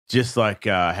Just like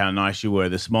how nice you were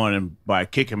this morning by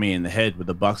kicking me in the head with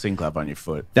a boxing glove on your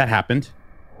foot. That happened.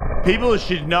 People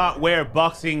should not wear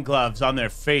boxing gloves on their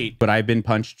feet. But I've been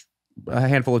punched a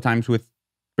handful of times with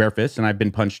bare fists, and I've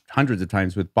been punched hundreds of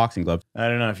times with boxing gloves. I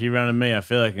don't know. If you run at me, I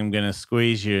feel like I'm going to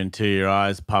squeeze you until your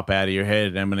eyes pop out of your head,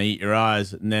 and I'm going to eat your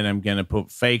eyes, and then I'm going to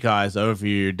put fake eyes over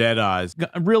your dead eyes.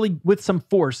 Really, with some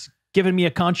force, giving me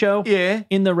a concho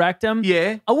in the rectum.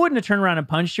 Yeah. I wouldn't have turned around and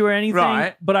punched you or anything,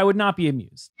 Right. but I would not be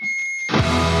amused.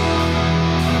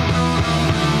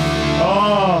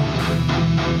 Oh,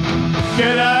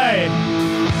 g'day,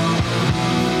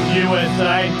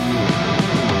 USA.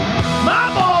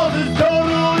 My balls is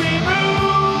totally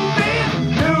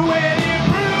moving, new and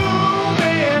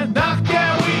improving. Knock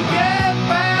down, we get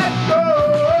back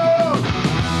home.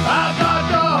 I got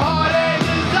the heart and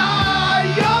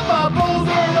desire. My balls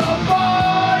are on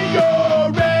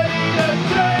fire, ready to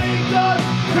take us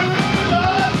to the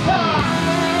top.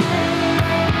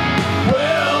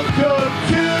 Welcome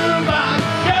to my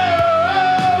show.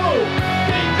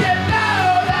 Did you know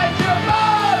that your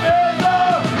mom is a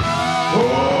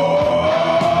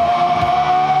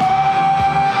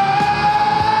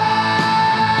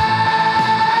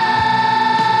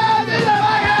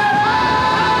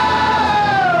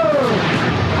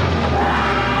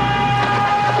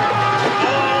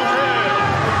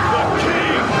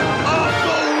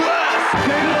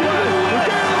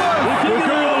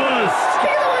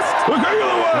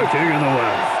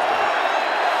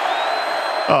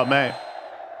Oh, man.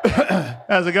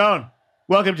 How's it going?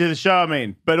 Welcome to the show, I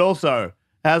mean. But also,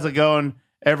 how's it going,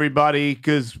 everybody?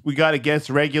 Because we got a guest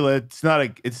regular.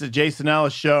 It's a Jason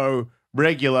Ellis show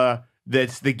regular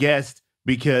that's the guest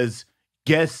because,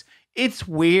 guess, it's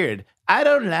weird. I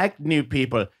don't like new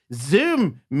people.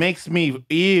 Zoom makes me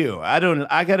ew.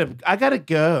 I gotta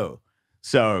go.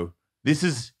 So this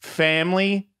is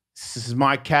family. This is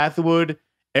Mike Catherwood.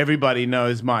 Everybody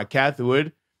knows Mike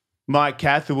Catherwood. Mike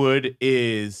Catherwood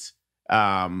is he's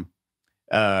an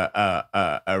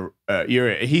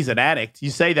addict. You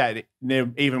say that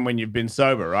even when you've been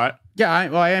sober, right? Yeah,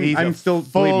 I am. He's I'm still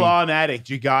full-on addict,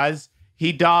 you guys.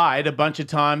 He died a bunch of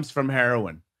times from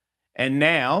heroin. And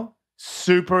now,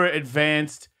 super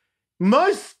advanced,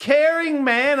 most caring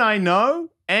man I know,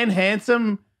 and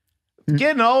handsome.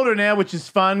 Getting older now, which is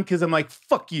fun because I'm like,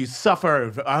 fuck you,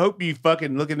 suffer. I hope you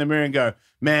fucking look in the mirror and go,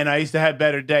 man, I used to have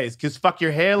better days. Because fuck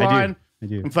your hairline. I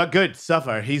do. And fuck good,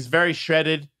 suffer. He's very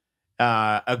shredded,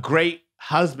 a great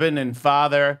husband and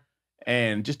father,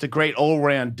 and just a great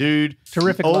all-round dude.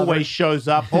 Terrific Always lover. shows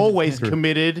up, always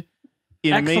committed.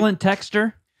 You know what I mean? Excellent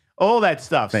texter. All that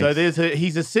stuff. Thanks. So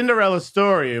he's a Cinderella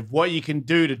story of what you can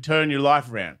do to turn your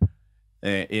life around.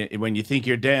 When you think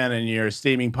you're down and you're a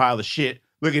steaming pile of shit,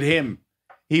 look at him.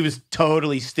 He was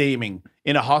totally steaming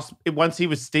in a hospital. Once he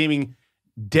was steaming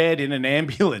dead in an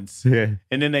ambulance. Yeah.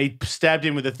 And then they stabbed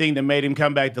him with a thing that made him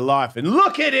come back to life. And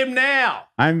look at him now.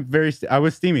 I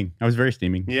was steaming. I was very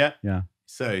steaming. Yeah. Yeah.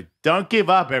 So don't give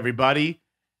up, everybody.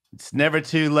 It's never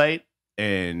too late.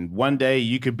 And one day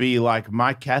you could be like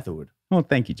Mike Catherwood. Well,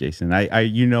 thank you, Jason.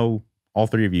 All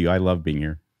three of you, I love being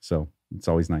here. So it's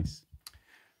always nice.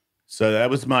 So that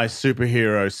was my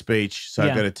superhero speech. So Yeah.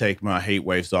 I've got to take my heat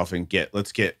waves off and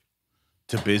let's get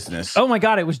to business. Oh my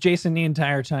God, it was Jason the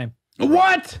entire time.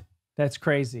 What? That's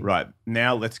crazy. Right.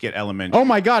 Now let's get elementary. Oh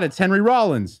my God, it's Henry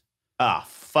Rollins. Ah,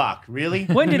 fuck. Really?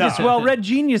 When did No. this well-read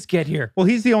genius get here? Well,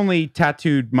 he's the only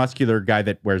tattooed, muscular guy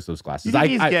that wears those You glasses. think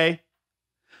he's gay?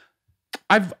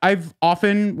 I've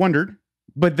often wondered,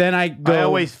 but then I go. I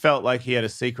always felt like he had a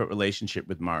secret relationship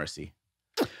with Morrissey.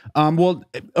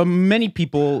 Many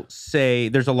people say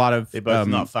there's a lot of They both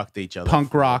not fucked each other.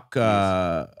 punk rock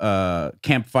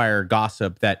campfire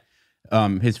gossip that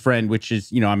his friend, which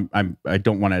is, I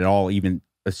don't want to at all even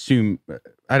assume,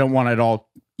 I don't want to at all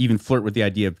even flirt with the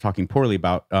idea of talking poorly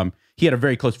about. He had a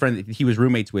very close friend that he was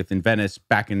roommates with in Venice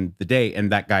back in the day,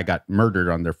 and that guy got murdered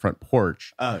on their front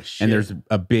porch. Oh shit! And there's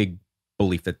a big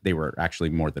belief that they were actually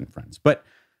more than friends. But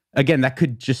again, that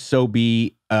could just so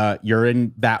be you're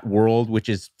in that world, which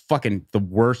is fucking the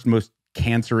worst, most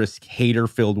cancerous,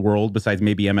 hater-filled world besides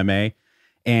maybe MMA.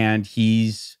 And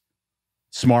he's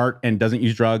smart and doesn't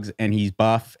use drugs, and he's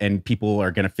buff, and people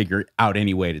are going to figure out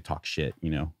any way to talk shit,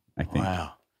 I think.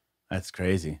 Wow, that's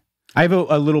crazy. I have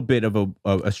a little bit of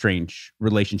a strange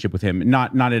relationship with him,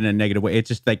 not in a negative way. It's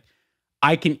just like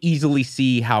I can easily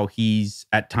see how he's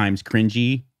at times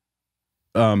cringy.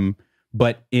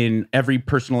 But in every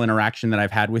personal interaction that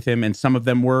I've had with him, and some of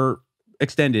them were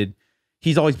extended,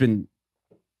 he's always been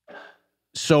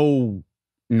so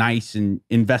nice and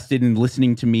invested in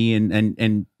listening to me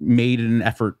and made an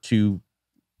effort to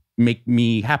make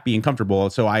me happy and comfortable.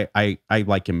 So I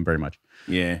like him very much.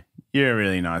 Yeah, you're a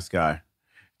really nice guy.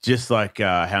 Just like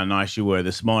how nice you were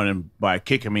this morning by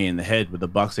kicking me in the head with a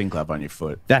boxing glove on your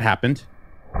foot. That happened.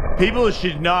 People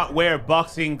should not wear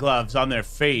boxing gloves on their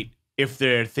feet if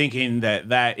they're thinking that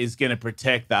that is going to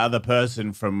protect the other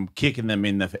person from kicking them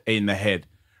in the head.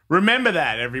 Remember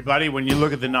that, everybody, when you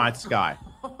look at the night sky.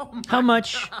 How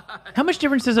much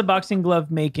difference does a boxing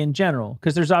glove make in general?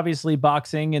 Because there's obviously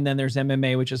boxing, and then there's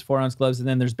MMA, which is 4-ounce gloves, and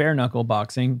then there's bare knuckle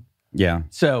boxing. Yeah.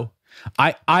 So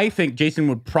I think Jason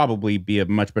would probably be a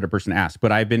much better person to ask,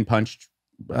 but I've been punched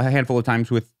a handful of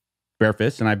times with bare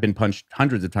fists, and I've been punched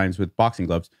hundreds of times with boxing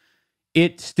gloves.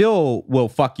 It still will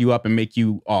fuck you up and make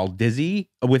you all dizzy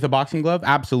with a boxing glove,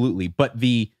 absolutely. But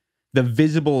the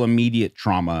visible immediate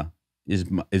trauma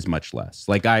is much less.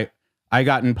 Like I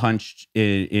gotten punched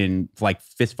in like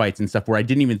fist fights and stuff where I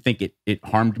didn't even think it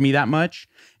harmed me that much,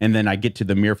 and then I get to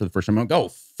the mirror for the first time. I'm like, oh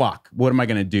fuck, what am I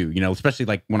gonna do? You know, especially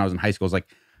like when I was in high school, it's like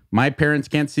my parents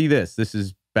can't see this. This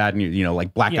is bad news. You know,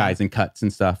 like black eyes and cuts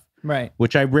and stuff. Right.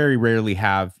 Which I very rarely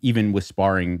have, even with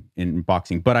sparring in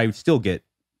boxing. But I still get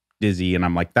dizzy, and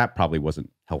I'm like, that probably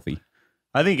wasn't healthy.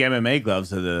 I think MMA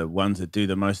gloves are the ones that do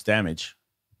the most damage.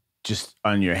 Just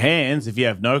on your hands, if you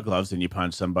have no gloves and you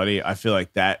punch somebody, I feel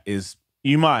like that is,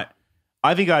 I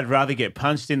think I'd rather get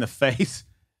punched in the face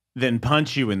than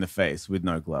punch you in the face with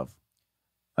no glove.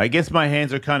 I guess my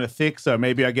hands are kind of thick, so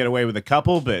maybe I get away with a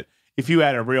couple, but if you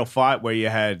had a real fight where you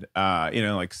had,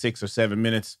 like 6 or 7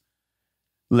 minutes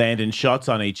landing shots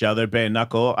on each other, bare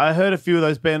knuckle. I heard a few of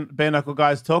those bare knuckle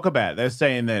guys talk about it. They're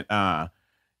saying that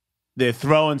they're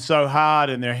throwing so hard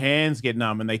and their hands get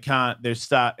numb and they can't.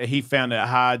 He found it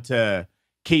hard to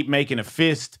keep making a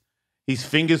fist. His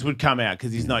fingers would come out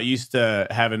because he's not used to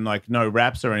having like no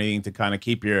wraps or anything to kind of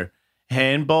keep your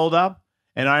hand balled up.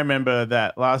 And I remember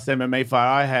that last MMA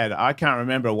fight I had. I can't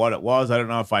remember what it was. I don't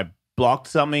know if I blocked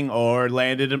something or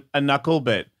landed a knuckle,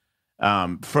 but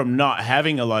from not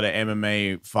having a lot of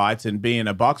MMA fights and being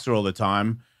a boxer all the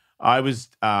time, I was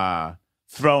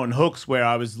throwing hooks where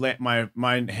I was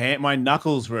my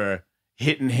knuckles were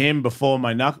hitting him before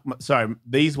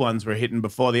these ones were hitting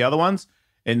before the other ones,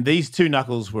 and these two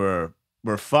knuckles were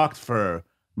fucked for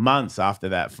months after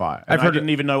that fight. And I didn't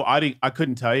even know. I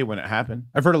couldn't tell you when it happened.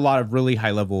 I've heard a lot of really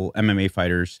high level MMA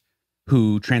fighters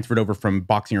who transferred over from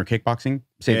boxing or kickboxing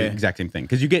say the exact same thing,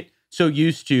 because you get so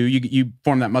used to you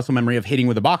form that muscle memory of hitting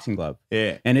with a boxing glove.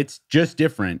 Yeah. And it's just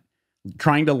different.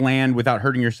 Trying to land without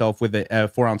hurting yourself with a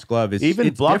 4-ounce glove is even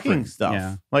blocking different stuff.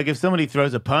 Yeah. Like if somebody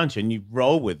throws a punch and you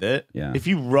roll with it, if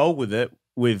you roll with it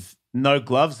with no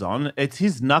gloves on, it's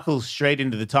his knuckles straight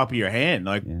into the top of your hand.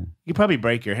 Like you probably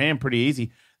break your hand pretty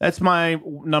easy. That's my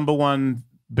number one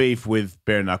beef with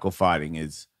bare knuckle fighting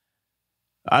is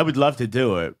I would love to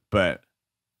do it, but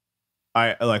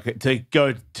I like to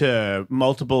go to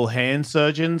multiple hand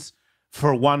surgeons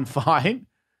for one fight,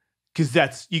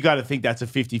 because you got to think that's a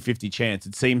 50-50 chance.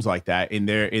 It seems like that in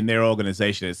their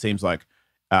organization. It seems like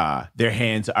their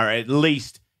hands are at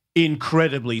least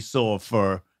incredibly sore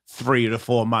for 3 to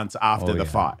 4 months after the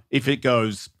fight, if it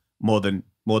goes more than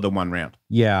one round.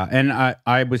 Yeah, and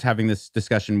I was having this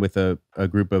discussion with a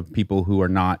group of people who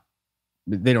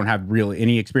they don't have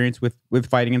any experience with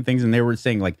fighting and things, and they were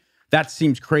saying like, that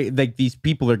seems crazy. Like these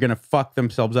people are going to fuck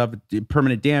themselves up,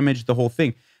 permanent damage, the whole thing.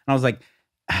 And I was like,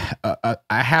 I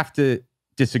have to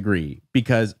disagree,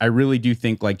 because I really do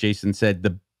think, like Jason said,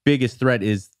 the biggest threat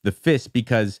is the fist,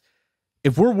 because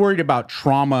if we're worried about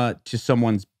trauma to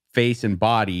someone's face and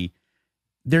body,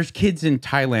 there's kids in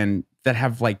Thailand that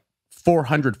have like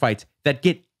 400 fights that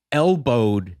get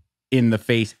elbowed in the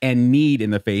face and kneed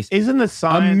in the face. Isn't the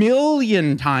science a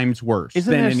million times worse?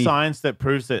 Isn't there science that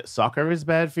proves that soccer is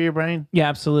bad for your brain? Yeah,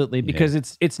 absolutely. Because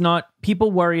it's not,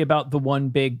 people worry about the one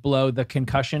big blow, the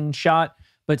concussion shot,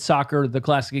 but soccer, the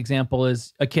classic example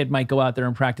is a kid might go out there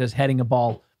and practice heading a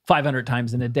ball 500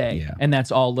 times in a day. Yeah. And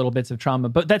that's all little bits of trauma.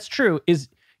 But that's true.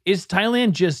 Is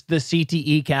Thailand just the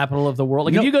CTE capital of the world?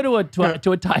 Like, if you go to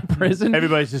a Thai prison,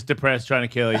 everybody's just depressed trying to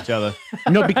kill each other.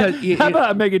 No, because how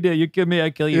about make a deal? You kill me,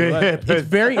 I kill you. It's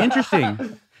very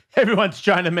interesting. Everyone's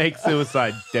trying to make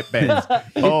suicide beds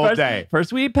all day.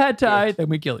 First we eat pad thai, then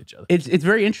we kill each other. It's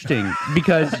very interesting,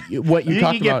 because what you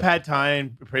talked about. You get pad thai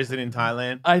in prison in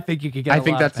Thailand? I think you could get. I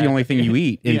think that's the only thing you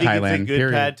eat in Thailand. Do you think it's a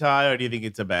good pad thai, or do you think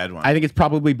it's a bad one? I think it's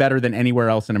probably better than anywhere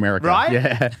else in America. Right?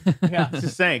 Yeah. Yeah.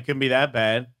 Just saying, it couldn't be that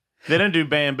bad. They don't do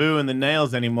bamboo in the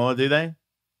nails anymore, do they?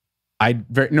 I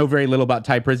know very little about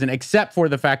Thai prison, except for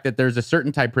the fact that there's a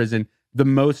certain Thai prison the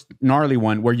most gnarly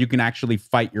one where you can actually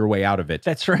fight your way out of it.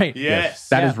 That's right. Yes.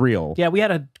 That is real. Yeah, we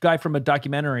had a guy from a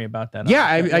documentary about that.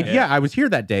 Yeah, I was here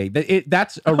that day.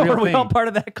 That's a real Are we thing. all part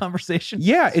of that conversation?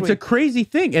 Yeah, Sweet. it's a crazy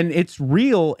thing, and it's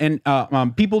real, and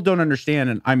people don't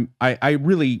understand. And I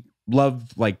really love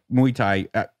like Muay Thai,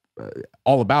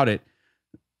 all about it,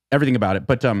 everything about it.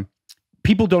 But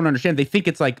people don't understand. They think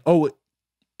it's like, oh,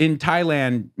 in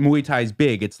Thailand, Muay Thai is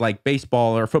big. It's like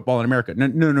baseball or football in America.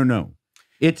 No.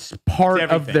 It's part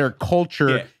of their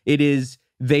culture. Yeah. It is.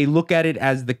 They look at it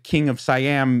as the king of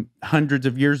Siam hundreds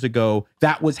of years ago.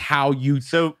 That was how you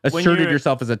asserted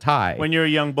yourself as a Thai. When you're a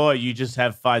young boy, you just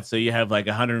have fights. So you have like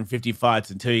 150 fights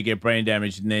until you get brain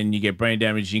damage, and then you get brain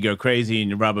damage and you go crazy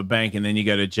and you rob a bank, and then you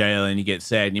go to jail and you get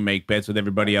sad and you make bets with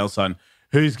everybody else on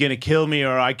who's going to kill me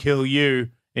or I kill you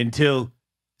until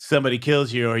somebody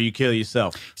kills you or you kill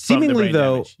yourself. Seemingly,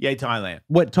 though, damage. Yay, Thailand.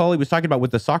 What Tully was talking about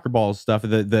with the soccer ball stuff,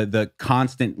 the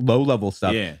constant low level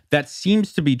stuff, that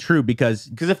seems to be true because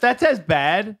if that's as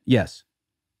bad, yes,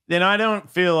 then I don't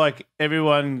feel like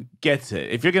everyone gets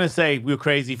it. If you're going to say we're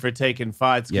crazy for taking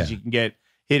fights because you can get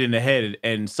hit in the head,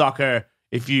 and soccer,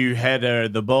 if you header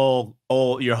the ball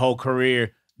your whole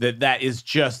career, that is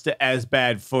just as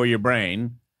bad for your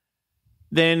brain,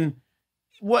 then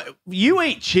what you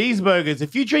eat cheeseburgers,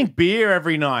 if you drink beer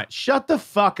every night, shut the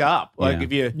fuck up. Like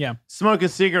if you smoke a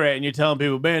cigarette and you're telling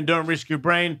people, man, don't risk your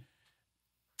brain.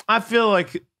 I feel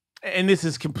like, and this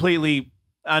is completely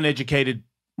uneducated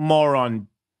moron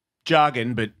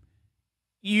jargon, but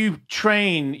you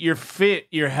train, you're fit,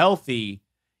 you're healthy.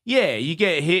 Yeah, you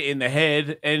get hit in the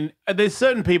head. And there's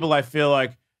certain people I feel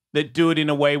like that do it in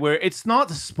a way where it's not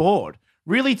the sport.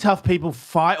 Really tough people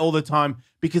fight all the time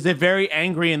because they're very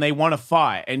angry and they want to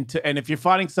fight. And if you're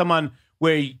fighting someone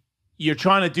where you're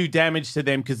trying to do damage to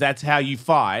them because that's how you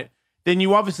fight, then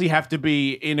you obviously have to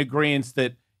be in agreement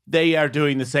that they are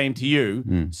doing the same to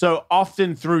you. So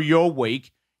often through your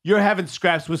week, you're having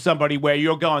scraps with somebody where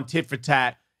you're going tit for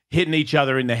tat, hitting each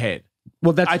other in the head.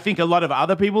 Well, I think a lot of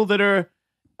other people that are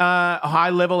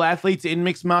high-level athletes in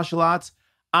mixed martial arts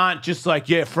aren't just like,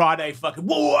 Friday, fucking,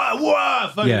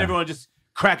 fucking everyone just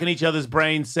cracking each other's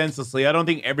brains senselessly. I don't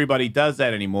think everybody does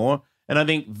that anymore. And I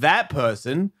think that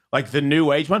person, like the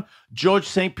new age one, George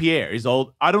St. Pierre is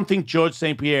old. I don't think George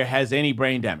St. Pierre has any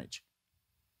brain damage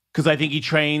because I think he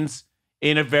trains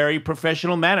in a very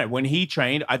professional manner. When he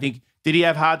trained, I think, did he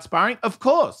have hard sparring? Of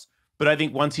course. But I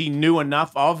think once he knew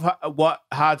enough of what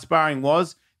hard sparring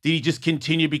was, did he just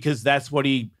continue because that's what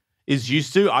he is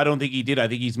used to? I don't think he did. I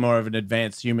think he's more of an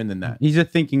advanced human than that. He's a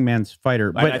thinking man's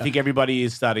fighter. But I think everybody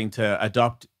is starting to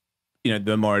adopt,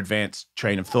 the more advanced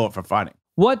train of thought for fighting.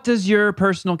 What does your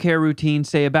personal care routine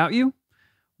say about you?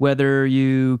 Whether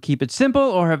you keep it simple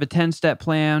or have a 10-step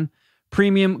plan,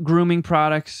 premium grooming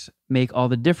products make all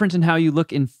the difference in how you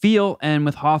look and feel. And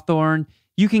with Hawthorne,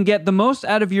 you can get the most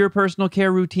out of your personal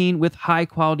care routine with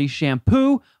high-quality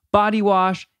shampoo, body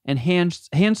wash, and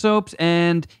hand soaps,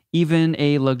 and even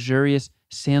a luxurious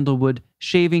sandalwood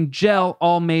shaving gel,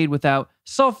 all made without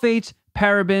sulfates,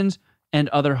 parabens, and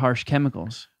other harsh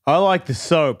chemicals. I like the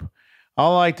soap. I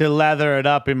like to lather it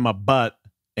up in my butt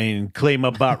and clean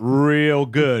my butt real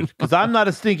good because I'm not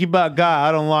a stinky butt guy.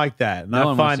 I don't like that. And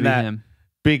I find that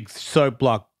big soap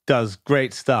block does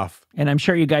great stuff. And I'm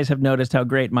sure you guys have noticed how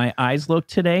great my eyes look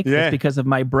today. Yeah. It's because of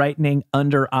my brightening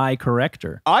under eye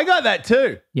corrector. I got that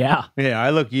too. Yeah. Yeah,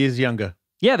 I look years younger.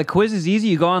 Yeah, the quiz is easy.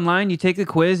 You go online, you take the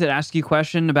quiz. It asks you a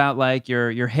question about like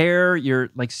your hair, your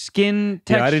like skin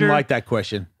texture. Yeah, I didn't like that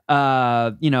question.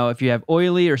 If you have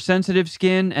oily or sensitive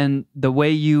skin, and the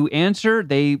way you answer,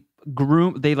 they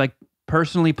like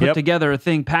personally put together a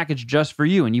thing packaged just for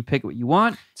you, and you pick what you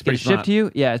want. It's pretty shipped to you.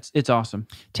 Yeah, it's awesome.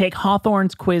 Take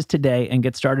Hawthorne's quiz today and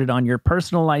get started on your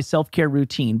personalized self-care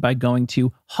routine by going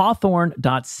to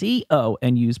hawthorne.co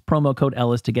and use promo code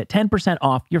Ellis to get 10%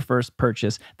 off your first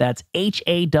purchase. That's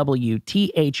HAWTHORNE.co,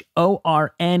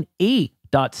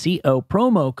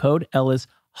 promo code Ellis,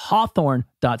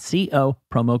 hawthorne.co,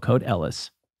 promo code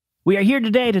Ellis. We are here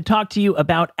today to talk to you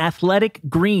about athletic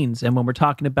greens. And when we're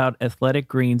talking about athletic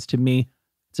greens, to me,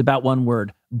 it's about one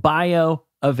word: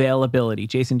 bioavailability.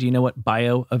 Jason, do you know what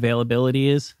bioavailability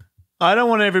is? I don't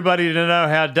want everybody to know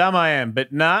how dumb I am,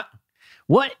 but not.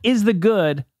 What is the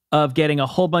good of getting a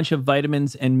whole bunch of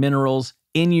vitamins and minerals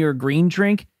in your green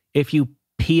drink if you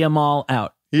pee them all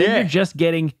out? Then you're just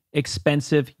getting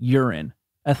expensive urine.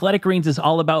 Athletic Greens is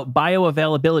all about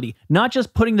bioavailability, not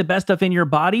just putting the best stuff in your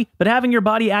body, but having your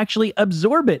body actually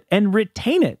absorb it and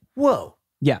retain it. Whoa.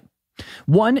 Yeah.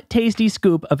 One tasty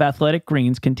scoop of Athletic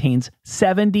Greens contains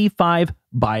 75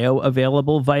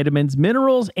 bioavailable vitamins,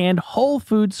 minerals, and whole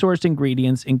food sourced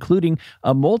ingredients, including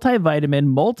a multivitamin,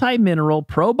 multi-mineral,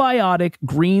 probiotic,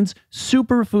 greens,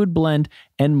 superfood blend,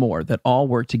 and more that all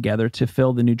work together to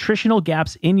fill the nutritional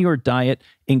gaps in your diet,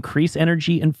 increase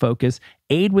energy and focus,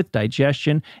 aid with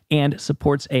digestion, and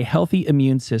supports a healthy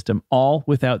immune system, all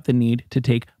without the need to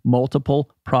take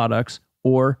multiple products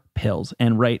or pills.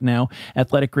 And right now,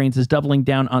 Athletic Greens is doubling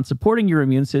down on supporting your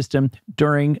immune system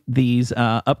during these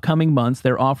upcoming months.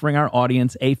 They're offering our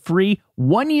audience a free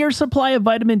 1-year supply of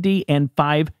vitamin D and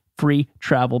 5 free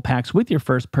travel packs with your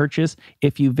first purchase.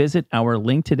 If you visit our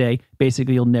link today,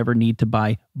 basically you'll never need to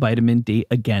buy vitamin D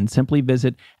again. Simply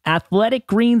visit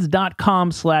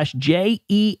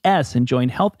athleticgreens.com/JES and join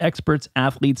health experts,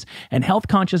 athletes, and health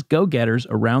conscious go-getters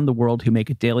around the world who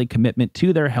make a daily commitment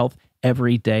to their health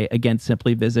every day. Again,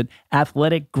 simply visit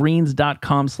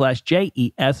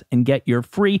athleticgreens.com/JES and get your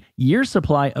free year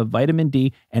supply of vitamin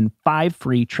D and 5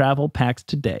 free travel packs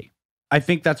today. I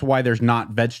think that's why there's not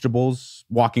vegetables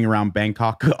walking around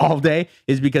Bangkok all day,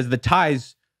 is because the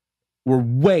Thais were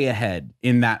way ahead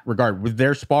in that regard. With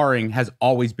their sparring has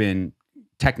always been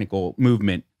technical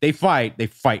movement. They fight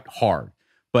hard.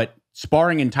 But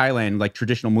sparring in Thailand, like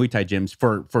traditional Muay Thai gyms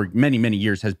for many, many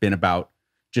years has been about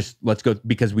just let's go,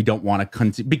 because we don't want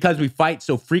to, because we fight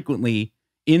so frequently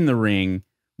in the ring,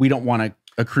 we don't want to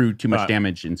accrue too much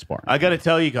damage in sparring. I got to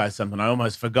tell you guys something. I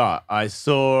almost forgot. I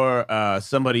saw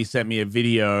somebody sent me a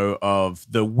video of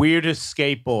the weirdest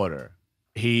skateboarder.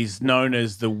 He's known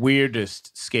as the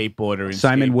weirdest skateboarder in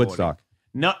Simon skateboarding. Woodstock.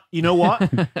 No, you know what?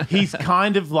 He's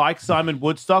kind of like Simon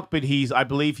Woodstock, but I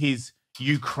believe he's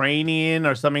Ukrainian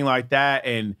or something like that.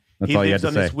 And he lives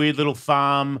on this weird little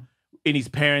farm in his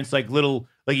parents' like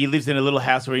he lives in a little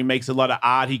house where he makes a lot of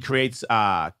art. He creates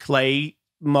clay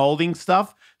molding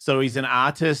stuff. So he's an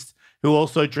artist who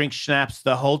also drinks schnapps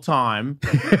the whole time.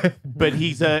 But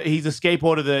he's a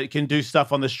skateboarder that can do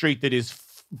stuff on the street that is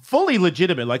fully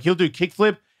legitimate. Like he'll do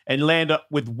kickflip and land up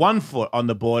with 1 foot on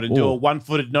the board and do a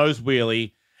 1-footed nose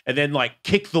wheelie and then like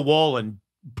kick the wall and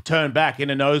turn back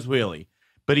in a nose wheelie.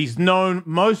 But he's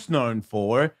most known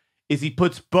for is he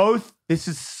puts both, this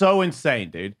is so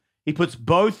insane, dude. He puts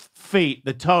both feet,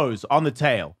 the toes, on the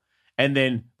tail. And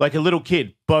then, like a little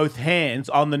kid, both hands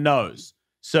on the nose.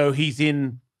 So he's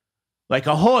in like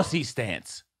a horsey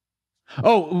stance.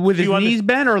 Oh, with his knees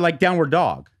bent or like downward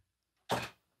dog?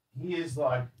 He is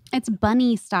like... It's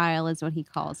bunny style is what he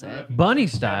calls it. Bunny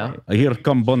style? Here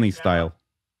come bunny style.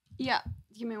 Yeah.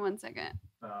 Give me 1 second.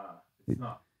 It's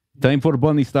not. Time for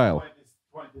bunny style.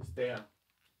 Point this down.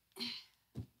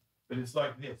 But it's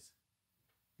like this.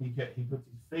 He puts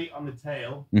his feet on the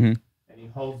tail and he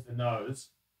holds the nose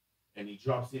and he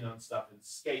drops in on stuff and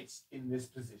skates in this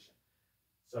position.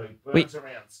 So he burns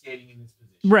around skating in this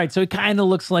position. Right. So it kind of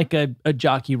looks like a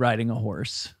jockey riding a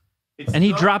horse. And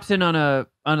he drops in on a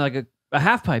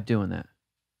half pipe doing that.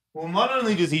 Well, not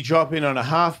only does he drop in on a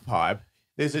half pipe,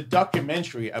 there's a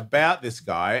documentary about this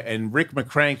guy, and Rick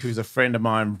McCrank, who's a friend of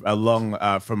mine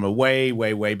from a way,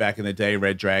 way, way back in the day,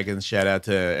 Red Dragons, shout out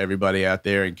to everybody out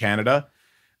there in Canada.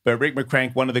 But Rick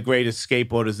McCrank, one of the greatest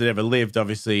skateboarders that ever lived,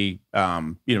 obviously,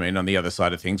 and on the other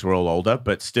side of things, we're all older,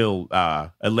 but still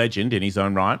a legend in his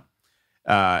own right.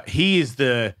 He is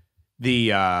the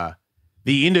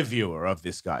interviewer of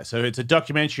this guy. So it's a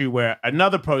documentary where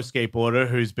another pro skateboarder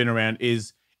who's been around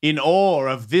is in awe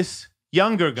of this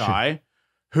younger guy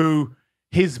who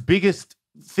his biggest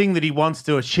thing that he wants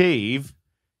to achieve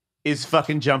is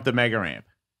fucking jump the mega ramp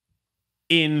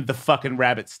in the fucking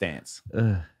rabbit stance.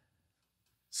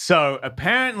 So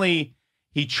apparently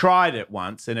he tried it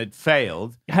once and it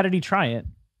failed. How did he try it?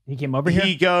 He came over here?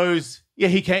 He goes,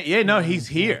 he came. Yeah, no, he's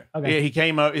here. Okay. Yeah, he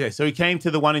came over. Yeah, so he came to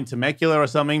the one in Temecula or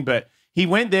something, but he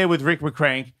went there with Rick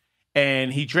McCrank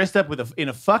and he dressed up in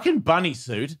a fucking bunny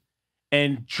suit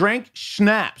and drank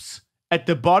schnapps at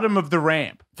the bottom of the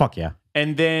ramp. Fuck yeah.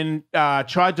 And then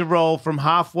tried to roll from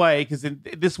halfway because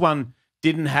this one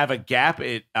didn't have a gap.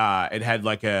 It had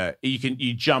like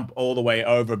you jump all the way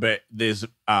over, but there's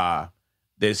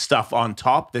stuff on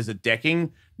top. There's a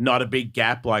decking, not a big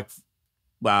gap like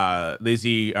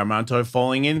Lizzie Armanto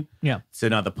falling in. Yeah. It's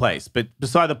another place. But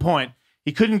beside the point,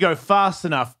 he couldn't go fast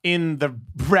enough in the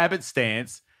rabbit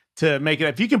stance to make it.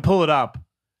 If you can pull it up,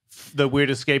 the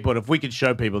weirdest skateboard, if we could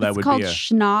show people, that would be It's called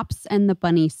Schnapps and the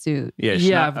Bunny Suit.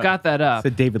 Yeah, I've got that up.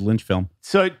 It's a David Lynch film.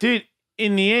 So, dude,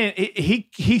 in the end,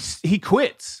 he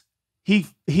quits.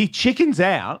 He chickens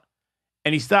out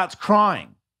and he starts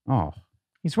crying. Oh.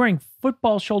 He's wearing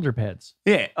football shoulder pads.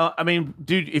 Yeah, I mean,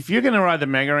 dude, if you're going to ride the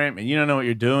mega ramp and you don't know what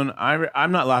you're doing,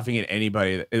 I'm not laughing at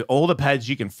anybody. All the pads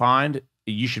you can find,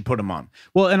 you should put him on.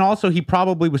 Well, and also he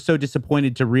probably was so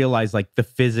disappointed to realize like the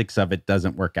physics of it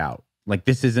doesn't work out. Like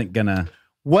this isn't gonna.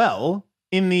 Well,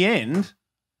 in the end,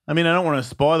 I mean, I don't want to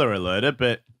spoiler alert it,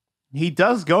 but he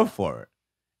does go for it.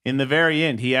 In the very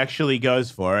end, he actually goes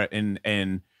for it.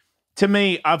 And to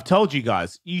me, I've told you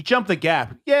guys, you jump the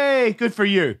gap. Yay, good for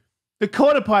you. The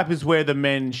quarter pipe is where the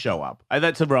men show up.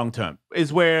 That's a wrong term.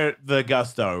 Is where the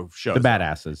gusto shows The up.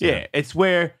 badasses. Yeah, it's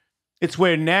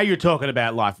where now you're talking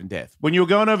about life and death. When you're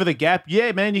going over the gap,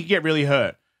 yeah, man, you can get really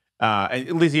hurt.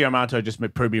 And Lizzie Armanto just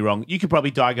proved me wrong. You could probably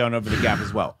die going over the gap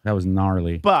as well. That was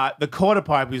gnarly. But the quarter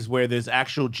pipe is where there's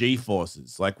actual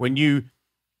G-forces. Like when you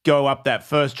go up that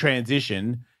first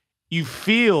transition, you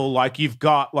feel like you've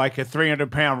got like a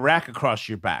 300-pound rack across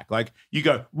your back. Like you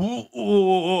go, whoa,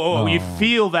 whoa, whoa. You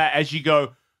feel that as you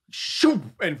go, shoop,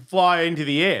 and fly into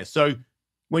the air. So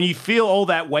when you feel all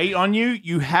that weight on you,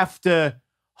 you have to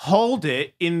hold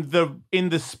it in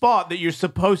the spot that you're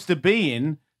supposed to be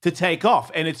in to take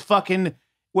off. And it's fucking,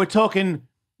 we're talking,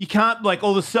 you can't like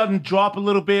all of a sudden drop a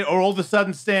little bit or all of a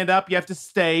sudden stand up. You have to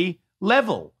stay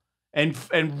level and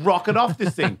rocket off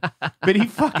this thing. But he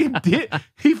fucking did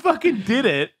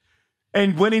it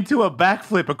and went into a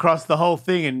backflip across the whole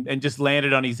thing and just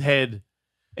landed on his head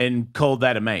and called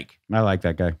that a make. I like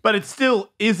that guy. But it's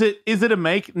still, is it a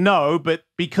make? No, but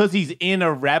because he's in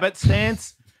a rabbit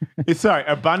stance,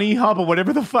 a bunny hop or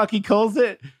whatever the fuck he calls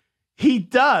it, he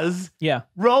does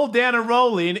roll down and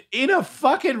roll in a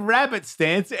fucking rabbit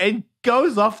stance and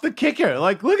goes off the kicker.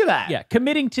 Like, look at that. Yeah,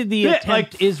 committing to the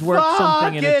attempt is worth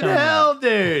something in its own hell,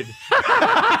 dude.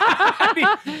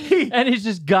 And he's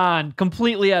just gone,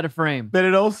 completely out of frame. But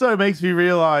it also makes me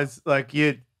realize, like,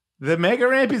 the mega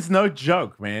ramp is no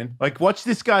joke, man. Like, watch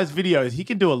this guy's videos. He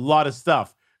can do a lot of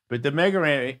stuff, but the mega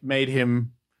ramp made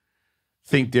him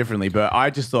think differently. But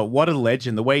I just thought, what a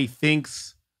legend. The way he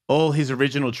thinks, all his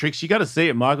original tricks. You got to see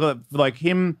it, Michael. Like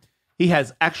him, he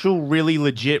has actual really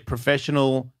legit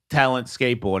professional talent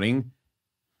skateboarding.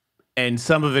 And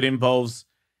some of it involves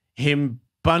him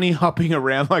bunny hopping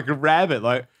around like a rabbit.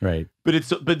 Like, right.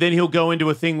 But then he'll go into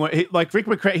a thing where like Rick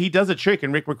McCrank, he does a trick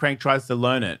and Rick McCrank tries to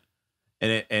learn it.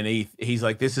 And he's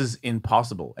like, this is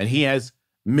impossible. And he has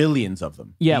millions of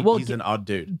them. Yeah, he's an odd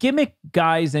dude. Gimmick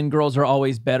guys and girls are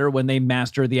always better when they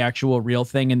master the actual real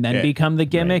thing and then become the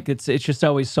gimmick. Right. It's just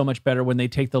always so much better when they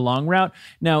take the long route.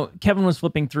 Now, Kevin was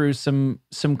flipping through some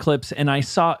clips and I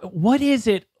saw, what is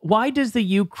it? Why does the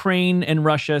Ukraine and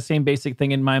Russia, same basic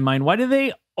thing in my mind, why do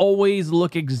they always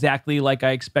look exactly like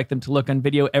I expect them to look on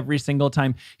video every single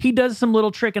time? He does some little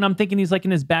trick and I'm thinking he's like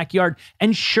in his backyard.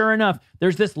 And sure enough,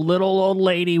 there's this little old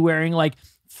lady wearing like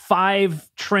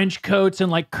 5 trench coats and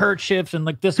like kerchiefs and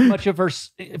like this much of her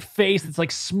face that's like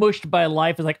smushed by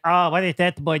life. Is like, oh, what is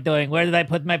that boy doing? Where did I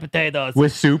put my potatoes?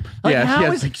 With soup. Like, yeah, she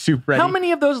has like soup ready. How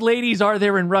many of those ladies are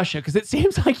there in Russia? Because it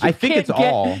seems like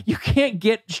you can't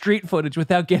get street footage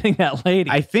without getting that lady.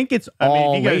 I think it's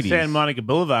all if you ladies. go to Santa Monica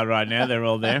Boulevard right now, they're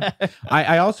all there.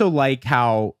 I also like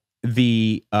how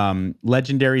the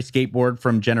legendary skateboard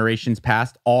from generations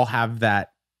past all have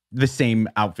the same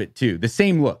outfit too, the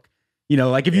same look. You know,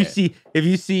 like if you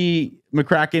see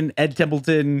McCracken, Ed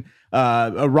Templeton,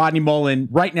 Rodney Mullen,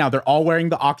 right now they're all wearing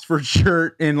the Oxford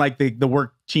shirt and like the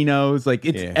work chinos. Like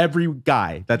it's every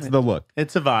guy. That's the look.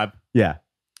 It's a vibe. Yeah,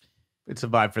 it's a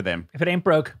vibe for them. If it ain't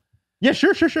broke. Yeah,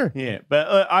 sure. Yeah,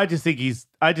 but I just think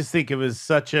it was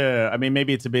such a. I mean,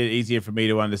 maybe it's a bit easier for me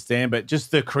to understand, but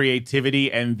just the creativity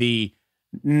and the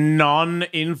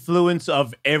non-influence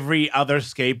of every other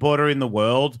skateboarder in the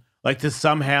world, like to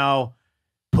somehow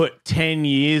put 10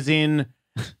 years in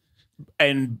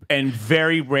and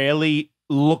very rarely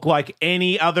look like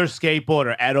any other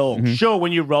skateboarder at all. Mm-hmm. Sure,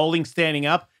 when you're rolling, standing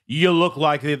up, you look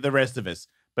like the rest of us.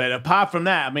 But apart from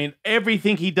that, I mean,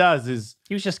 everything he does is...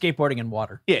 He was just skateboarding in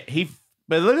water. Yeah,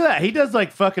 but look at that. He does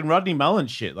like fucking Rodney Mullen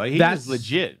shit. Like, he's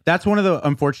legit. That's one of the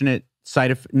unfortunate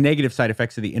negative side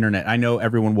effects of the internet. I know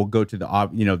everyone will go to the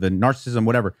narcissism,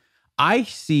 whatever. I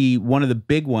see one of the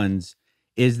big ones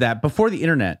is that before the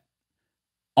internet,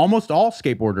 almost all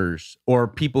skateboarders or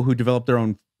people who develop their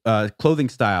own clothing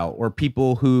style or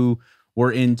people who were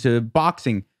into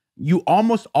boxing, you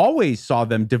almost always saw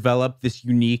them develop this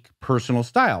unique personal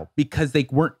style because they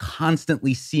weren't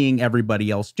constantly seeing everybody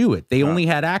else do it. They only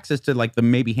had access to like the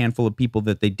maybe handful of people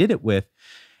that they did it with.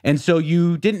 And so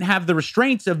you didn't have the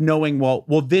restraints of knowing, well,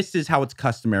 this is how it's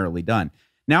customarily done.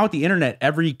 Now with the internet,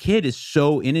 every kid is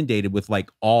so inundated with like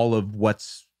all of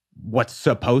what's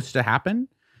supposed to happen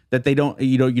that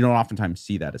you don't oftentimes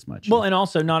see that as much. Well, and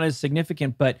also not as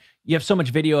significant, but you have so much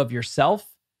video of yourself.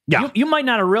 Yeah. You might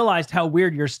not have realized how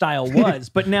weird your style was,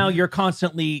 but now you're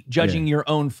constantly judging your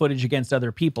own footage against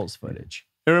other people's footage.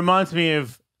 It reminds me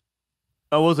of,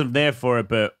 I wasn't there for it,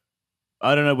 but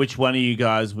I don't know which one of you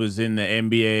guys was in the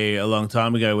NBA a long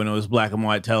time ago when it was black and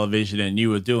white television and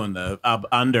you were doing the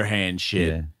underhand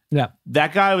shit. Yeah.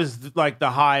 That guy was like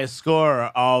the highest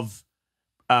scorer of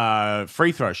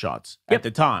free throw shots at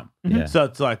the time. Yeah. So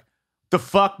it's like, the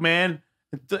fuck, man?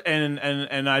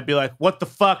 And I'd be like, what the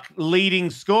fuck, leading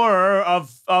scorer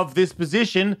of this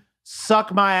position?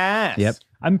 Suck my ass. Yep.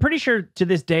 I'm pretty sure to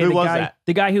this day,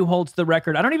 the guy who holds the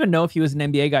record, I don't even know if he was an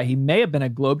NBA guy. He may have been a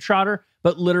Globetrotter,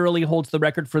 but literally holds the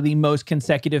record for the most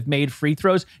consecutive made free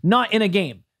throws, not in a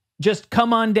game. Just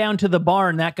come on down to the bar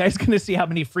and that guy's going to see how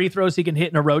many free throws he can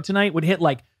hit in a row tonight. Would hit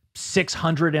like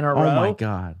 600 in a row. Oh my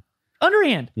God.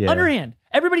 Underhand.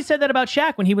 Everybody said that about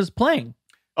Shaq when he was playing.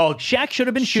 Oh, Shaq should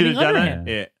have been shooting underhand.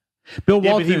 Yeah. Bill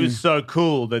Walton. But he was so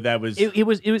cool that was it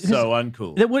was so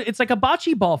uncool. It's like a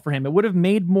bocce ball for him. It would have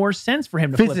made more sense for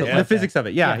him to flip it like the physics of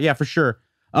it. Yeah, for sure.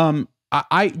 Do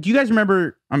you guys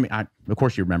remember? I mean, of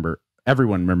course you remember.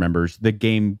 Everyone remembers the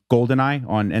game GoldenEye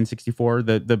on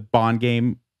N64, the Bond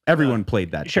game. Everyone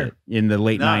played that shit in the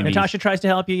late 90s. Natasha tries to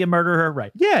help you, you murder her,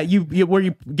 right? Yeah, you where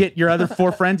you get your other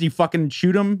 4 friends, you fucking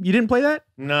shoot them. You didn't play that?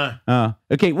 No.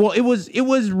 Okay, well, it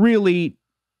was really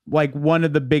like one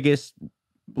of the biggest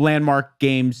landmark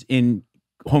games in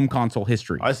home console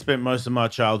history. I spent most of my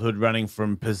childhood running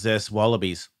from possessed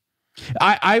wallabies.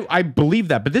 I believe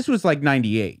that, but this was like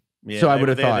 98. Yeah, so I would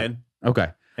have thought. Then. Okay.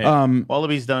 Yeah.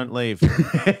 Wallabies don't leave.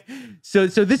 So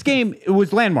this game, it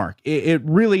was landmark. It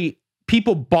really,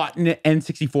 people bought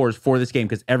N64s for this game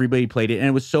because everybody played it, and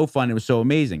it was so fun. It was so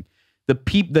amazing.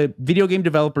 The video game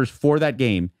developers for that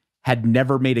game had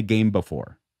never made a game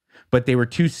before, but they were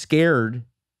too scared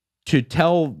to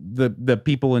tell the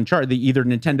people in charge, either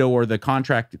Nintendo or the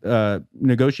contract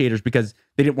negotiators, because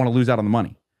they didn't want to lose out on the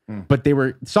money. But they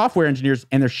were software engineers,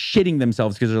 and they're shitting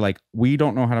themselves because they're like, we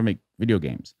don't know how to make video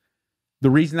games. The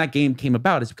reason that game came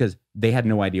about is because they had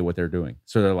no idea what they're doing.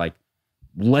 So they're like,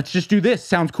 let's just do this.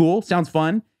 Sounds cool. Sounds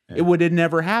fun. Yeah. It would have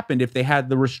never happened if they had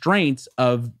the restraints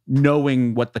of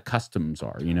knowing what the customs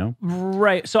are, you know?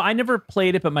 Right. So I never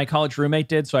played it, but my college roommate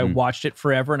did. So I watched it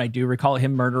forever. And I do recall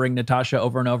him murdering Natasha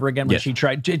over and over again when she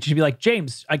tried. She'd be like,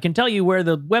 James, I can tell you where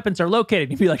the weapons are located.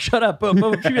 He'd be like, shut up. Boom,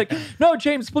 boom. She'd be like, no,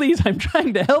 James, please. I'm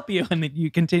trying to help you. And then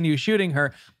you continue shooting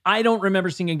her. I don't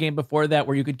remember seeing a game before that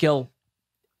where you could kill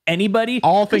anybody.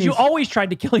 Because you always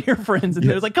tried to kill your friends. And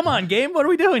it was like, come on, game. What are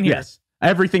we doing here? Yes.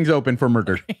 Everything's open for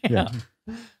murder. Yeah,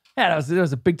 that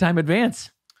was a big time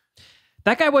advance.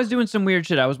 That guy was doing some weird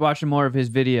shit. I was watching more of his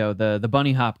video, the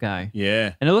bunny hop guy.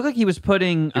 Yeah. And it looked like he was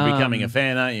putting... You're becoming a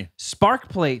fan, aren't you? Spark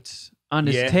plates on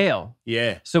his tail.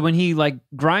 Yeah. So when he like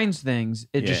grinds things,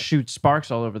 it just shoots sparks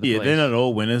all over the place. Yeah, they're not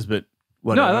all winners, but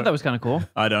whatever. No, I thought that was kind of cool.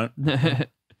 I don't.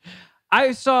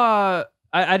 I saw...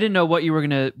 I didn't know what you were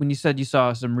going to... When you said you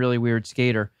saw some really weird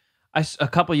skater, a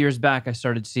couple years back, I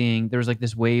started seeing... There was like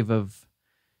this wave of...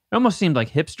 It almost seemed like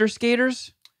hipster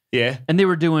skaters. Yeah. And they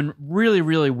were doing really,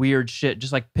 really weird shit,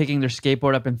 just like picking their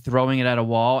skateboard up and throwing it at a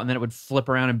wall, and then it would flip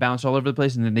around and bounce all over the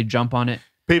place, and then they jump on it.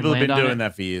 People have been doing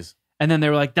that for years. And then they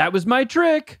were like, that was my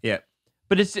trick. Yeah.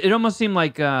 But it almost seemed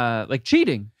like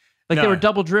cheating. Like they were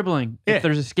double dribbling if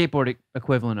there's a skateboard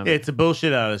equivalent of it. It's a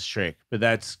bullshit artist trick, but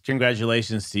that's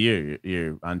congratulations to you,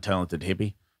 you untalented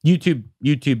hippie.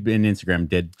 YouTube and Instagram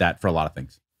did that for a lot of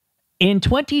things. In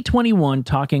 2021,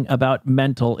 talking about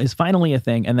mental is finally a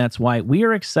thing, and that's why we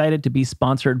are excited to be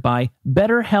sponsored by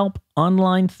BetterHelp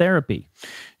Online Therapy.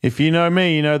 If you know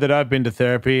me, you know that I've been to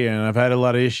therapy, and I've had a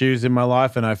lot of issues in my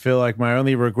life, and I feel like my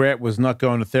only regret was not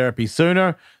going to therapy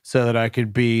sooner so that I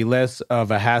could be less of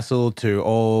a hassle to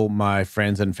all my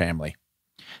friends and family.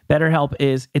 BetterHelp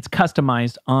it's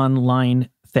customized online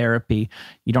therapy.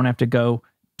 You don't have to go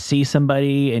see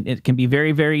somebody, and it can be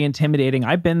very, very intimidating.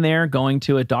 I've been there going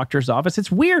to a doctor's office.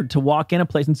 It's weird to walk in a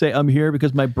place and say, I'm here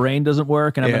because my brain doesn't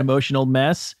work and I'm an emotional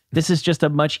mess. This is just a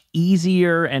much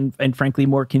easier and frankly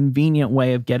more convenient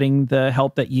way of getting the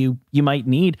help that you might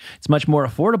need. It's much more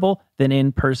affordable than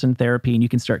in-person therapy, and you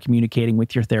can start communicating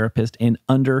with your therapist in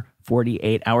under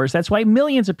 48 hours. That's why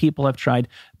millions of people have tried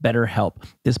BetterHelp.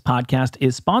 This podcast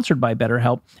is sponsored by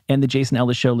BetterHelp, and the Jason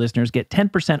Ellis Show listeners get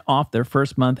 10% off their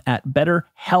first month at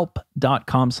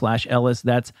betterhelp.com/Ellis.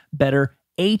 That's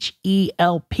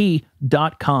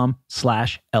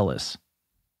betterhelp.com/Ellis.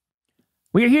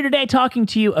 We are here today talking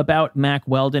to you about Mack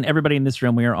Weldon. Everybody in this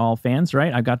room, we are all fans,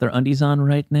 right? I've got their undies on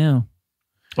right now.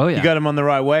 Oh, yeah. You got them on the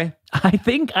right way? I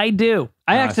think I do.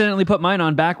 I accidentally put mine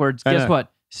on backwards. Guess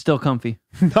what? Still comfy.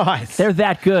 Nice. They're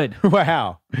that good.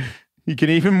 Wow. You can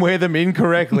even wear them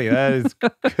incorrectly.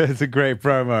 That's a great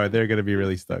promo. They're going to be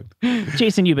really stoked.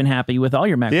 Jason, you've been happy with all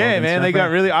your Mac Yeah, Weldon man, stuff, they got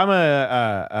right? really.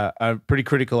 I'm pretty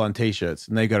critical on t-shirts,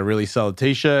 and they got a really solid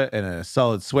t-shirt and a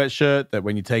solid sweatshirt that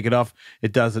when you take it off,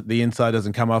 the inside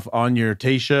doesn't come off on your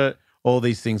t-shirt. All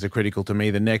these things are critical to me.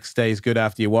 The neck stays good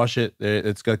after you wash it.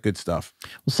 It's got good stuff.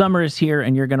 Well, summer is here,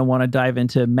 and you're going to want to dive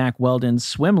into Mac Weldon's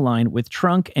swim line with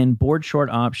trunk and board short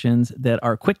options that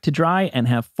are quick to dry and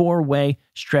have 4-way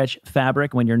stretch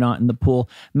fabric when you're not in the pool.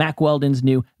 Mac Weldon's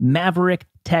new Maverick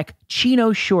Tech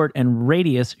Chino Short and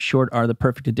Radius Short are the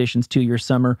perfect additions to your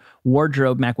summer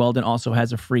wardrobe. Mac Weldon also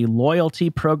has a free loyalty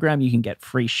program. You can get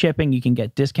free shipping. You can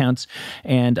get discounts.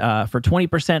 And for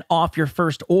 20% off your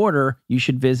first order, you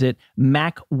should visit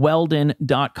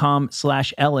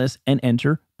macweldon.com/Ellis and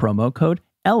enter promo code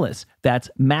Ellis. That's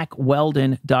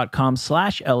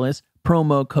macweldon.com/Ellis,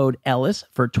 promo code Ellis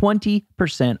for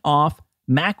 20% off.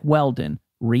 Mac Weldon,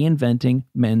 reinventing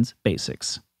men's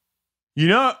basics. You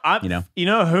know,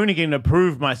 Hoonigan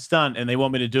approved my stunt, and they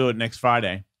want me to do it next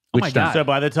Friday. Which stunt? So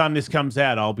by the time this comes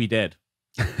out, I'll be dead.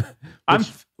 I'm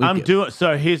going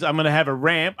to have a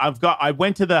ramp. I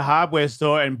went to the hardware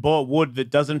store and bought wood that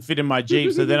doesn't fit in my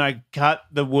Jeep. So then I cut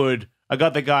the wood. I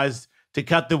got the guys to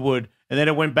cut the wood, and then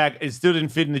it went back. It still didn't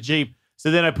fit in the Jeep. So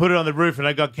then I put it on the roof, and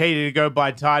I got Katie to go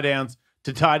buy tie downs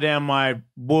to tie down my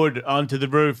wood onto the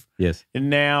roof. Yes.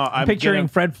 And now I'm picturing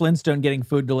Fred Flintstone getting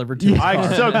food delivered to his I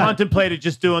car. so contemplated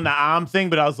just doing the arm thing,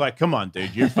 but I was like, come on,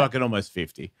 dude, you're fucking almost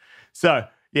 50. So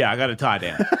yeah, I got to tie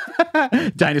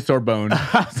down. Dinosaur bone.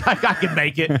 I was like, I can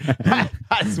make it.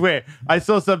 I swear. I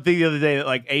saw something the other day that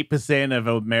like 8% of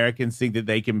Americans think that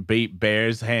they can beat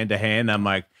bears hand to hand. I'm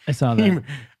like, I saw that.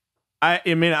 I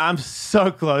mean, I'm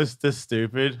so close to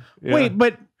stupid. Yeah. Wait,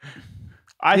 but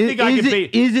I think I can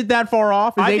beat. Is it that far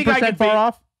off? Is I think I 8% could far beat-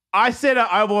 off?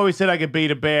 I've always said I could beat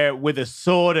a bear with a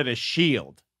sword and a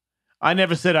shield. I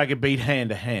never said I could beat hand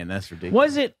to hand. That's ridiculous.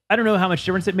 Was it? I don't know how much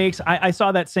difference it makes. I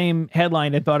saw that same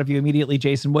headline and thought of you immediately,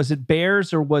 Jason. Was it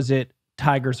bears or was it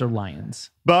tigers or lions?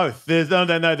 Both. There's no.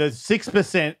 There's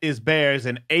 6% is bears,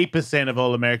 and 8% of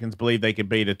all Americans believe they could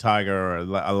beat a tiger or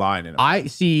a lion. In a I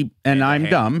see, and I'm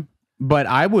hand. dumb, but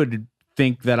I would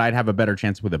think that I'd have a better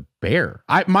chance with a bear.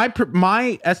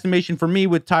 My estimation for me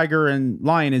with tiger and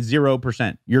lion is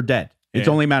 0%. You're dead. It's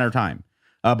Yeah. only a matter of time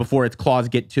before its claws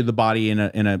get to the body in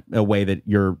a way that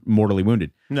you're mortally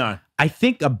wounded. No. I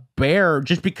think a bear,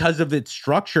 just because of its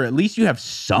structure, at least you have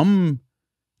some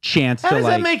chance How to does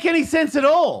like. that make any sense at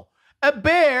all? A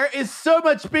bear is so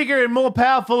much bigger and more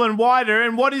powerful and wider.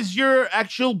 And what is your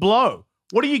actual blow?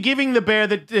 What are you giving the bear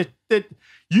that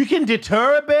you can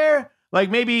deter a bear? Like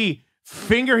maybe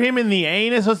finger him in the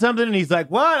anus or something, and he's like,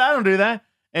 "What? I don't do that,"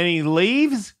 and he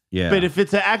leaves. Yeah. But if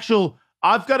it's an actual,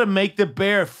 I've got to make the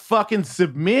bear fucking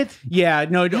submit. Yeah,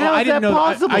 no, How I is didn't that know.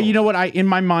 possible? You know what? In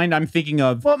my mind, I'm thinking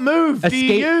of What move do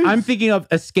you use? I'm thinking of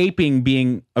escaping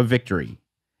being a victory,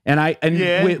 and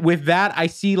Yeah. with that, I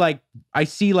see like I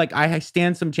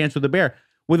stand some chance with a bear.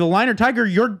 With a lion or tiger,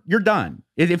 you're done.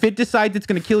 If it decides it's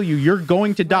going to kill you, you're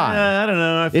going to die. I don't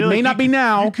know. I feel It may like not be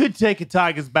now. You could take a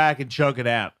tiger's back and choke it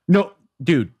out. No,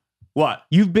 dude, What?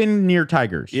 you've been near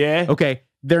tigers. Yeah. Okay,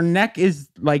 their neck is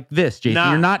like this, Jason.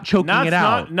 Nah. You're not choking No, it it's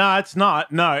out. not. No, it's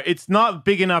not. No, it's not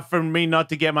big enough for me not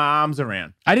to get my arms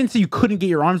around. I didn't say you couldn't get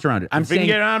your arms around it. I'm If you can saying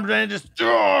get arms around, just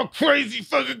crazy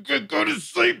fucking good, go to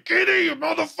sleep, kitty, you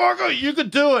motherfucker. You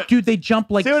could do it. dude, they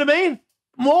jump like See what I mean?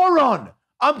 Moron.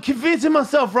 I'm convincing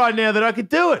myself right now that I could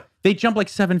do it. they jump like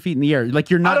 7 feet in the air.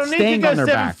 Like you're I not don't need to staying go on their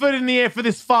 7 back. foot in the air for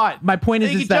this fight. My point You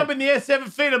is can that jump in the air 7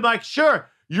 feet. I'm like, sure,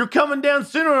 you're coming down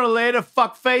sooner or later,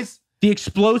 fuckface. the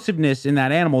explosiveness in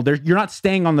that animal, you're not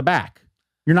staying on the back.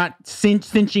 You're not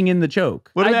cinching in the choke.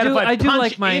 What I about do- if I I do punch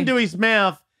like my- into his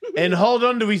mouth and hold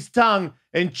onto his tongue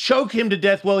and choke him to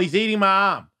death while he's eating my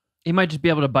arm? He might just be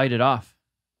able to bite it off.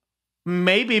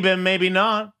 Maybe, but maybe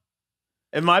not.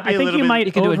 It might be I a think little you bit. might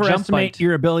You could do a jump overestimate bite.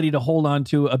 your ability to hold on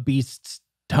to a beast's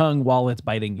tongue while it's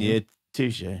biting you. Yeah,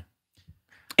 touche.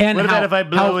 And What about how, if I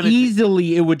blow how in a-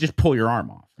 easily it would just pull your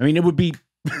arm off. I mean, it would be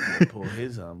Pull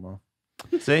his arm off.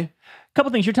 See?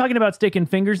 Couple things. You're talking about sticking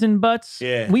fingers in butts.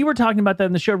 Yeah. We were talking about that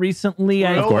in the show recently. We're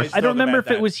I always don't talking remember about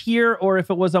if it that. was here or if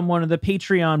it was on one of the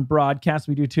Patreon broadcasts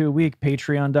we do 2 a week,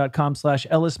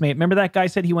 patreon.com/EllisMate. Remember that guy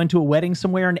said he went to a wedding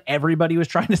somewhere and everybody was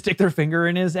trying to stick their finger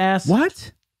in his ass?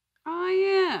 what? Oh,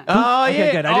 yeah. Oh, Okay,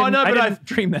 yeah. good. Oh, no, I but didn't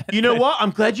dream that. You know what?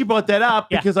 I'm glad you brought that up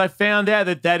Yeah. because I found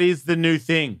out that is the new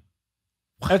thing.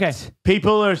 Okay.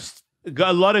 People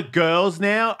a lot of girls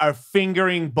now are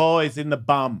fingering boys in the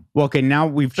bum. Well, okay, now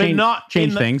we've But changed not in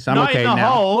the- things. I'm not okay in the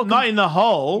now. hole, not in the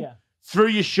hole. Yeah. through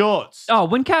your shorts. Oh,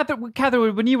 when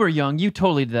Catherwood, when you were young, you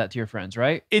totally did that to your friends,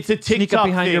 right? It's a TikTok Sneak up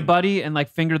behind thing. your buddy and like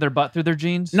finger their butt through their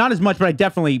jeans. Not as much, but I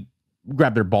definitely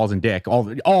grab their balls and dick all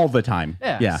the time.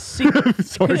 Yeah. See,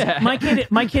 Sorry. Yeah.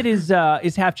 my kid is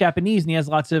half Japanese and he has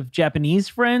lots of Japanese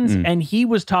friends, and he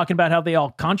was talking about how they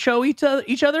all concho each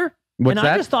other. What's and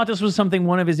that? I just thought this was something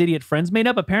one of his idiot friends made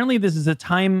up. Apparently, this is a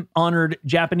time-honored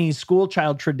Japanese school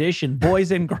child tradition.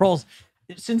 Boys and girls,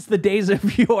 since the days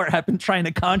of yore, have been trying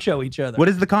to concho each other. What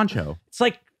is the concho? It's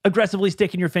like aggressively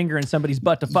sticking your finger in somebody's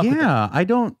butt to fuck with them. Yeah, I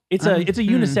don't. It's a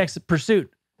unisex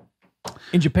pursuit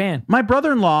in Japan. My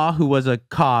brother-in-law, who was a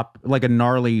cop, like a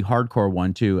gnarly hardcore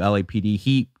one too,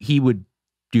 LAPD, he would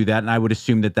do that, and I would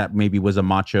assume that maybe was a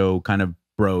macho kind of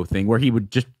bro thing, where he would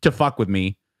just to fuck with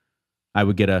me, I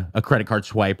would get a credit card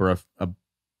swipe or a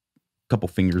couple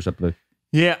fingers up the.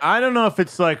 Yeah, I don't know if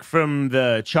it's like from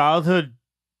the childhood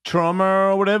trauma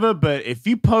or whatever, but if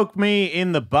you poke me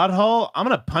in the butthole, I'm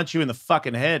gonna punch you in the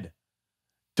fucking head.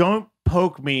 Don't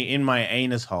poke me in my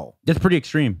anus hole. That's pretty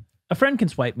extreme. A friend can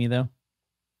swipe me though.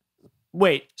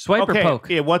 Wait, Swipe or okay, poke?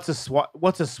 Yeah, what's a swipe?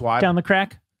 What's a swipe? Down the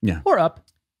crack. Yeah. Or up.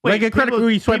 Wait, Like a credit, people-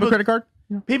 you swipe people- a credit card.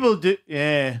 People do,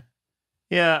 yeah.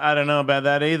 I don't know about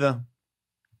that either.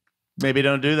 Maybe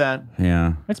don't do that.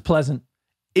 Yeah. It's pleasant.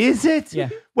 Is it? Yeah.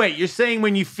 Wait, you're saying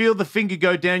when you feel the finger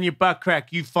go down your butt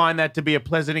crack, you find that to be a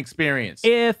pleasant experience,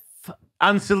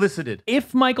 unsolicited.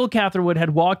 If Michael Catherwood had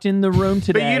walked in the room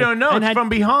today, But you don't know. and It's had- from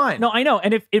behind. No, I know.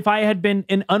 And if I had been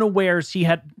in unawares, he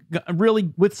had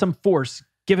really with some force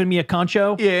given me a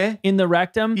concho Yeah. in the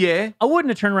rectum. Yeah. I wouldn't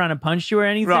have turned around and punched you or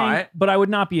anything, Right. but I would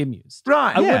not be amused.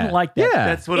 Right. I Yeah. wouldn't like that. Yeah.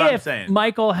 That's what I'm If saying.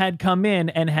 Michael had come in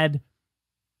and had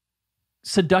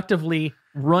seductively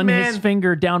run his Man.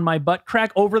 finger down my butt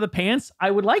crack over the pants, I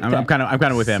would like that. I'm kind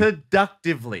of with him.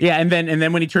 Seductively. Yeah, and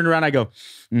then when he turned around, I go,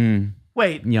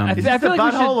 Wait, Yum. is I it the feel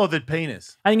like we butthole or the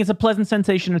penis? I think it's a pleasant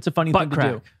sensation. It's a funny Butt thing to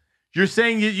crack. do. You're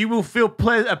saying you will feel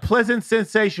a pleasant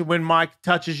sensation when Mike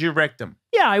touches your rectum.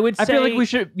 Yeah, I would say. I feel like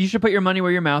you should put your money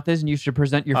where your mouth is, and you should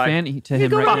present your I- fanny to him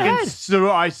go right right now. ahead. Fucking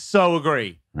I so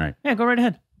agree. all right. Yeah, go right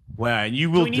ahead. Wow, and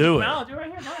you will do it. I'll do it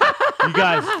right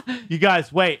here. You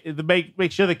guys, wait.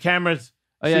 Make sure the cameras.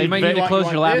 Oh yeah, see you might need to close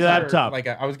your this laptop. laptop. Like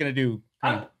I was gonna do.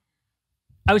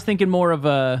 I was thinking more of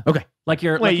a Okay. like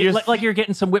you're Wait, like you're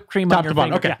getting some whipped cream Top on your to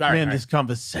bottom. finger. Okay. Yeah. All right, Man, all right. this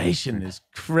conversation is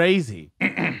crazy.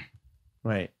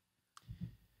 Wait.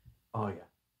 Oh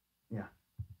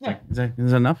yeah. Is that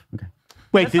enough? Okay.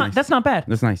 Wait, That's not bad.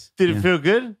 That's nice. did it Yeah. feel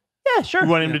good? Yeah, sure. You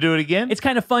want him to do it again? It's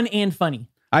kind of fun and funny.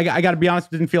 I got to be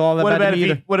honest, didn't feel all that What bad about to me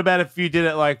either. what about if you did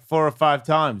it like 4 or 5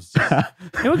 times?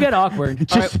 It would get awkward.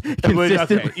 Just It would-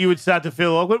 consistent. okay, you would start to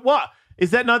feel awkward. What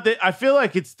is that? Not that I feel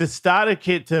like it's the starter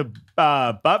kit to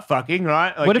butt fucking,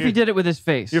 right? Like What if he you're- did it with his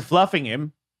face? You're fluffing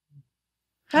him.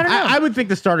 I don't know. I would think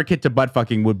the starter kit to butt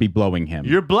fucking would be blowing him.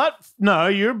 You're butt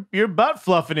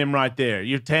fluffing him right there.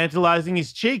 You're tantalizing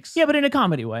his cheeks. yeah, but in a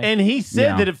comedy way. And he said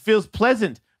Yeah. that it feels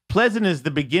pleasant. Pleasant is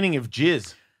the beginning of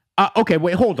jizz. Okay,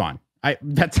 wait, hold on. I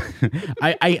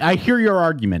hear your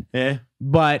argument, Yeah.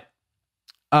 but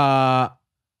I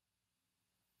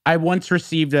once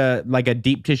received a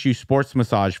deep tissue sports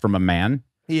massage from a man,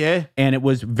 Yeah. and it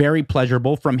was very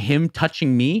pleasurable from him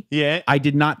touching me. Yeah. I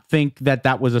did not think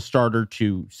that was a starter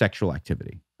to sexual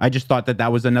activity. I just thought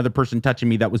that was another person touching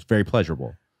me that was very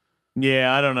pleasurable.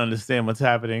 Yeah. I don't understand what's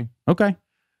happening. Okay.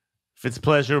 If it's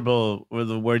pleasurable,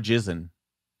 we're jizzing.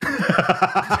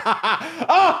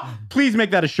 Oh, please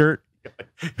make that a shirt.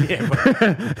 Yeah,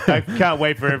 but I can't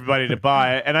wait for everybody to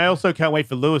buy it. And I also can't wait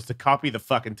for Lewis to copy the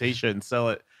fucking t-shirt and sell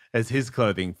it as his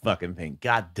clothing fucking thing.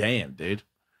 God damn, dude.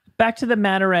 Back to the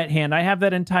matter at hand. I have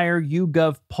that entire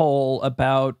YouGov poll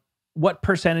about what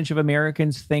percentage of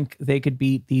Americans think they could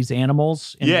beat these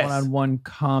animals in Yes. one-on-one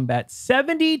combat.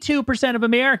 72% of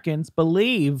Americans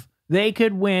believe they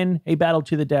could win a battle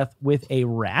to the death with a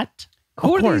rat.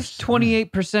 Who are course. these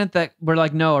 28% that were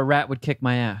like, no, a rat would kick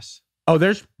my ass? Oh,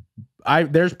 there's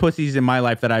pussies in my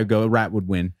life that I go, a rat would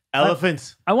win.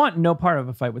 Elephants. I want no part of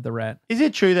a fight with the rat. Is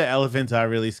it true that elephants are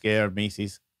really scared of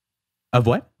Mises? Of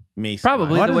what? Mises.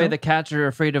 Probably What the is way it? the cats are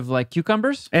afraid of like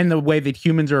cucumbers. And the way that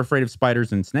humans are afraid of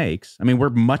spiders and snakes. I mean, we're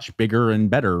much bigger and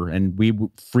better, and we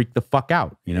freak the fuck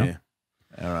out, you know? Yeah.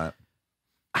 All right.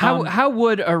 How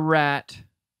would a rat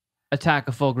attack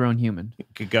a full-grown human?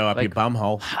 Could go up Like- your bum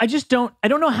hole. I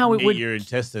don't know how it Eat would your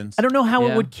intestines. I don't know how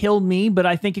Yeah. it would kill me, but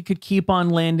I think it could keep on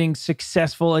landing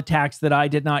successful attacks that I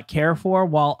did not care for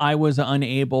while I was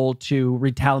unable to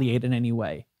retaliate in any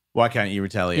way. Why can't you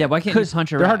retaliate? Yeah, why can't you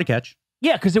punch a They're rat? hard to catch.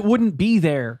 Yeah, because it wouldn't be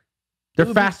there.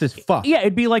 They're fast as fuck. Yeah,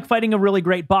 it'd be like fighting a really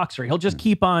great boxer. He'll just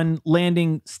keep on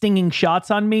landing stinging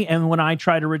shots on me, and when I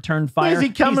try to return fire, Where's he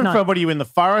coming not- from? What are you in the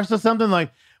forest or something?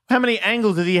 Like, how many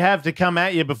angles does he have to come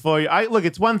at you before you? Look,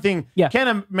 it's one thing. Yeah. Can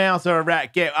a mouse or a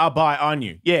rat get a bite on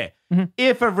you? Yeah. Mm-hmm.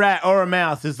 If a rat or a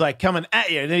mouse is like coming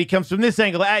at you, and then he comes from this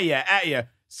angle at you,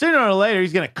 sooner or later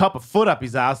he's gonna cop a foot up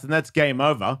his ass, and that's game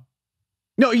over.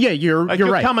 No, yeah, you're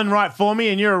right. Coming right for me,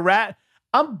 and you're a rat.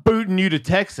 I'm booting you to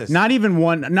Texas. Not even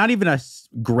a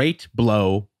great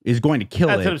blow is going to kill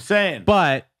That's it. what I'm saying.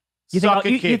 But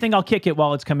You think I'll kick it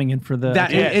while it's coming in for the...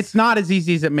 it's not as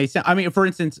easy as it may sound. I mean, for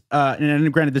instance,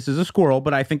 and granted, this is a squirrel,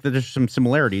 but I think that there's some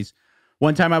similarities.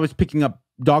 One time I was picking up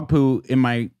dog poo in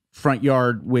my front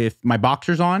yard with my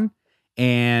boxers on,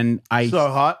 and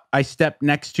I stepped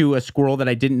next to a squirrel that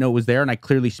I didn't know was there, and I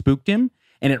clearly spooked him,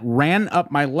 and it ran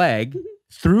up my leg,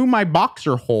 through my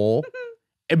boxer hole,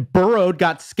 it burrowed,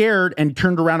 got scared, and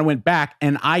turned around and went back,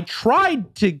 and I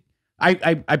tried to...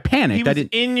 I panicked. He was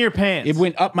in your pants. It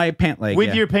went up my pant leg.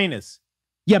 With your penis.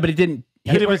 Yeah, but it didn't.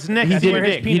 It was next to your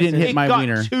dick. He didn't hit my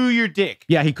wiener. To your dick.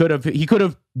 Yeah, he could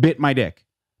have bit my dick,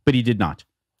 but he did not.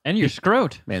 And your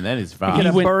scrot. Man, that is He fine. could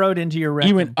have burrowed into your rectum.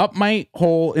 He went up my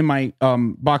hole in my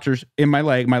boxers, in my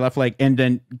left leg, and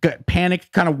then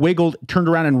panicked, kind of wiggled, turned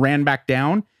around, and ran back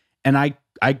down. And I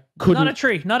couldn't.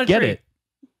 Not a get tree. it.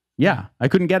 Yeah, I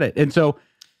couldn't get it, and so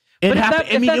it happened.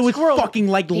 I mean, it was fucking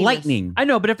like lightning. I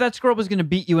know, but if that squirrel was going to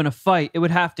beat you in a fight, it would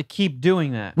have to keep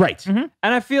doing that. Right. Mm-hmm.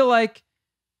 And I feel like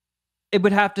it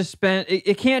would have to spend...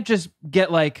 It can't just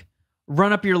get like...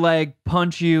 run up your leg,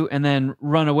 punch you, and then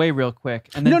run away real quick,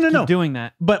 and then keep doing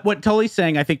that. But what Tully's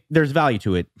saying, I think there's value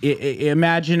to it.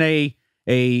 Imagine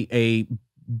a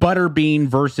Butterbean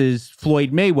versus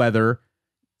Floyd Mayweather.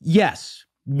 Yes,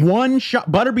 one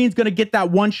shot. Butterbean's going to get that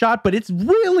one shot, but it's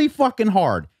really fucking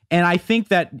hard. And I think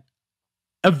that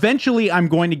eventually I'm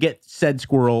going to get said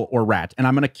squirrel or rat, and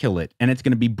I'm going to kill it, and it's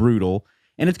going to be brutal,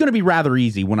 and it's going to be rather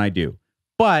easy when I do.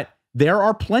 But there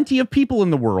are plenty of people in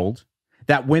the world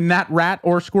that when that rat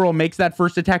or squirrel makes that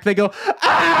first attack, they go,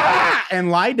 ah,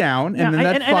 and lie down, and then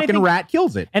that fucking rat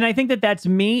kills it. And I think that that's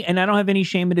me, and I don't have any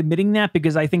shame in admitting that,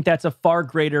 because I think that's a far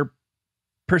greater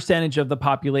percentage of the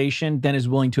population than is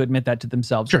willing to admit that to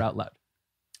themselves or out loud.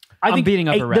 I think beating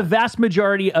up a rat. The vast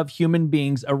majority of human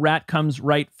beings, a rat comes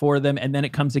right for them, and then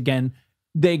it comes again.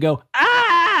 They go,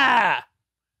 ah!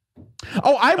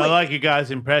 Oh, I like you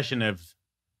guys' impression of...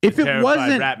 If it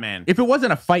wasn't Ratman. If it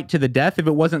wasn't a fight to the death, if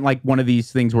it wasn't like one of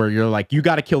these things where you're like, you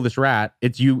got to kill this rat,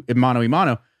 it's you mano a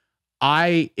mano.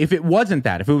 If it wasn't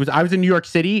that, if it was, I was in New York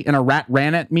City and a rat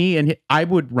ran at me, and I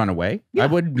would run away. Yeah. I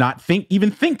would not even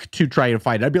think to try to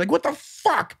fight it. I'd be like, what the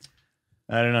fuck?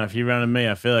 I don't know. If you run at me,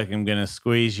 I feel like I'm going to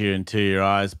squeeze you until your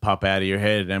eyes pop out of your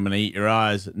head, and I'm going to eat your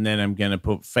eyes, and then I'm going to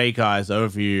put fake eyes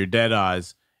over your dead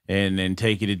eyes, and then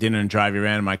take you to dinner and drive you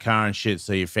around in my car and shit,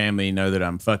 so your family know that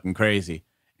I'm fucking would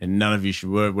and none of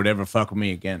you would ever fuck with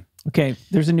me again. Okay,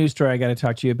 there's a news story I got to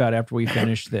talk to you about after we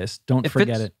finish this. Don't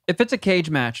forget it. If it's a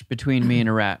cage match between me and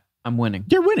a rat, I'm winning.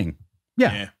 You're winning.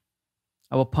 Yeah.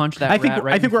 I will punch that I think, rat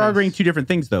right I think in the we're face. arguing two different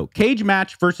things, though. Cage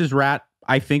match versus rat,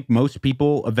 I think most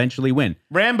people eventually win.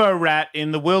 Rambo rat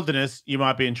in the wilderness, you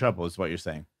might be in trouble, is what you're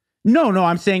saying. No,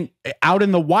 I'm saying out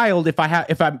in the wild,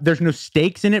 there's no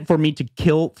stakes in it for me to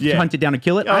hunt it down and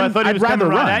kill it. I thought he was coming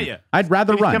right at you. I'd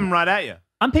rather run. Coming right at you.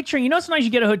 I'm picturing, sometimes you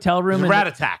get a hotel room rat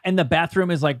attack, and the bathroom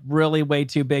is like really way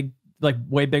too big, like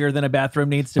way bigger than a bathroom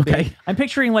needs to be. I'm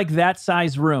picturing like that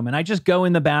size room, and I just go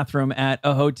in the bathroom at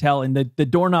a hotel, and the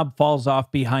doorknob falls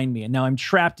off behind me, and now I'm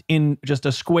trapped in just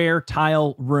a square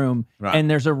tile room, and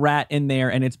there's a rat in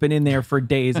there, and it's been in there for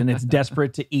days, and it's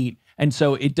desperate to eat, and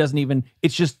so it doesn't even.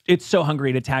 It's so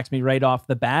hungry it attacks me right off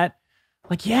the bat.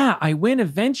 Like, yeah, I win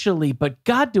eventually, but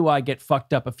God, do I get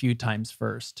fucked up a few times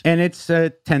first. And it's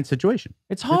a tense situation.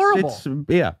 It's horrible.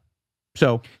 Yeah.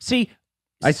 So, see,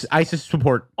 I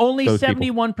support only those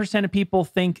 71% of people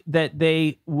think that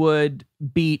they would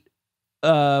beat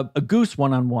a goose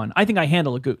one-on-one. I think I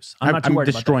handle a goose. I'm not too worried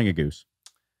about that. Destroying a goose.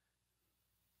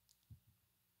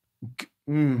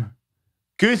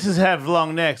 Gooses have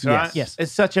long necks, right? Yes.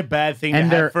 It's such a bad thing to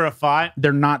have for a fight.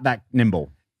 They're not that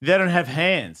nimble. They don't have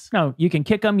hands. No, you can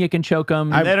kick them, you can choke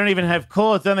them. They don't even have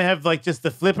claws. Don't they have like just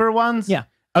the flipper ones? Yeah.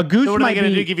 A goose so what are might they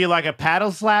going to do? Give you like a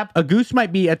paddle slap? A goose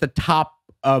might be at the top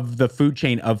of the food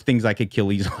chain of things I could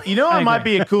kill easily. You know what might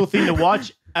be a cool thing to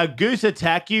watch? A goose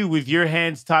attack you with your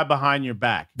hands tied behind your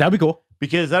back. That'd be cool.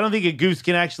 Because I don't think a goose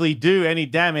can actually do any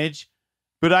damage.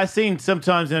 But I've seen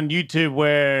sometimes on YouTube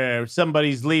where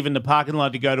somebody's leaving the parking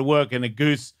lot to go to work, and a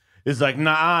goose is like,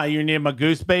 nah, you're near my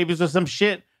goose babies or some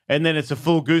shit. And then it's a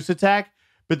full goose attack.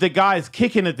 But the guy's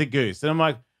kicking at the goose. And I'm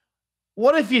like,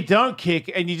 What if you don't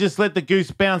kick and you just let the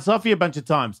goose bounce off you a bunch of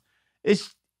times?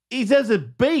 He has a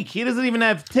beak. He doesn't even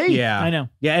have teeth. Yeah, I know.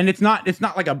 Yeah, and it's not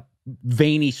like a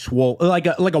veiny swole like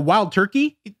a wild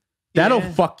turkey. That'll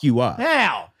fuck you up.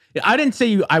 How? I didn't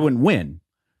say I wouldn't win,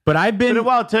 but I've been. But a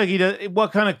wild turkey,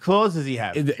 what kind of claws does he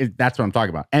have? That's what I'm talking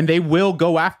about. And they will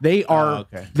go after. They are.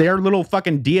 They're little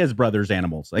fucking Diaz brothers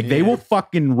animals. Like they will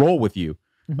fucking roll with you.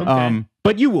 Okay.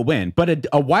 But you will win. But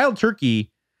a wild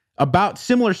turkey, about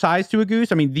similar size to a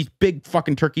goose. I mean, these big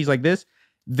fucking turkeys like this.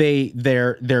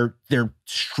 They're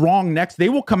strong necks. They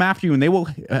will come after you and they will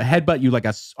headbutt you like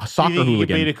a soccer Do you think hooligan. you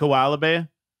could beat a koala bear?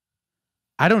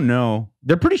 I don't know.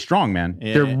 They're pretty strong, man.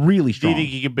 Yeah. They're really Do strong. you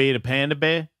think you could beat a panda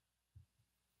bear?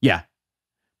 Yeah.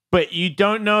 But you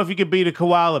don't know if you could beat a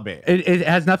koala bear. It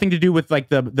has nothing to do with like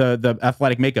the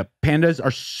athletic makeup. Pandas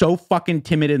are so fucking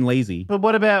timid and lazy. But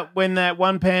what about when that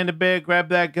one panda bear grabbed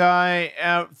that guy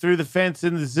out through the fence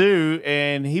in the zoo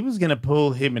and he was going to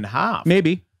pull him in half?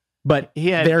 Maybe. But He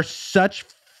had- they're such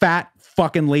fat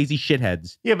fucking lazy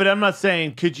shitheads. Yeah, but I'm not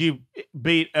saying could you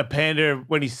beat a panda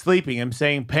when he's sleeping. I'm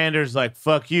saying panda's like,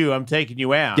 fuck you, I'm taking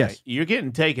you out. Yes. You're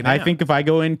getting taken out. I think if I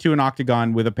go into an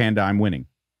octagon with a panda, I'm winning.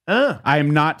 I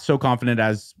am not so confident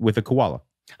as with a koala.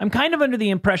 I'm kind of under the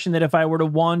impression that if I were to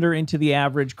wander into the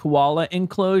average koala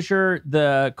enclosure,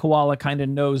 the koala kind of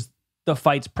knows the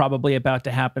fight's probably about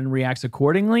to happen and reacts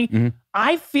accordingly. Mm-hmm.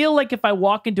 I feel like if I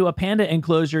walk into a panda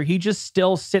enclosure, he just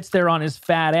still sits there on his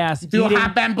fat ass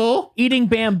eating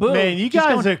bamboo. Man, you Just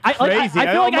guys are crazy.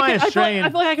 I feel All like my I feel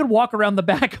Australian- like I could walk around the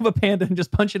back of a panda and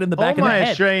just punch it in the back All of the my head.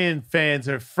 Australian fans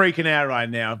are freaking out right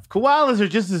now. Koalas are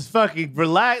just as fucking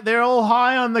relaxed. They're all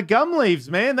high on the gum leaves,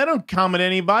 man. They don't come at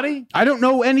anybody. I don't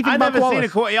know anything I've about never koalas. seen a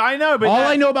koala. I know, but All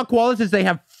I know about koalas is they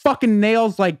have fucking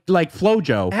nails like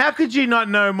Flojo. how could you not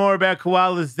know more about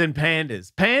koalas than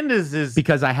pandas? Pandas is...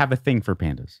 Because I have a thing for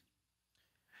pandas.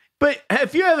 But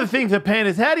if you have a thing for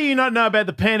pandas, how do you not know about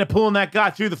the panda pulling that guy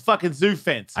through the fucking zoo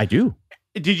fence? I do.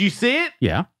 Did you see it?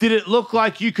 Yeah. Did it look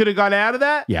like you could have got out of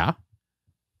that? Yeah.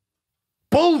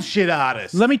 Bullshit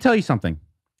artist. Let me tell you something.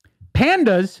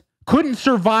 Pandas couldn't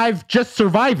survive just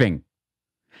surviving.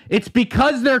 It's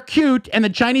because they're cute and the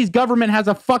Chinese government has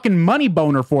a fucking money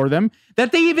boner for them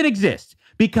that they even exist.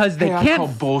 Because they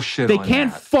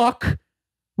can't fuck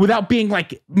without being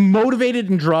like motivated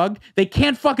and drugged. They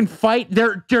can't fucking fight.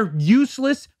 They're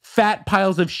useless fat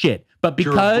piles of shit. But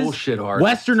because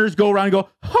Westerners go around and go,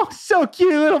 oh, so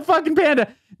cute little fucking panda,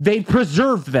 they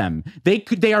preserve them.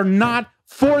 They are not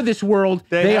for this world.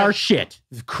 They are shit.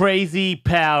 Crazy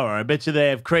power. I bet you they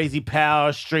have crazy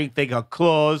power, strength. They got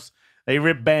claws. They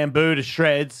rip bamboo to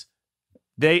shreds.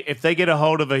 If they get a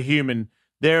hold of a human,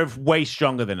 they're way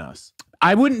stronger than us.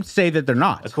 I wouldn't say that they're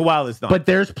not. A koala's not. But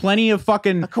there's plenty of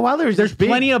fucking... A koala is There's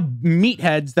plenty of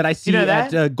meatheads that I see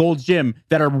at Gold's Gym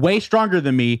that are way stronger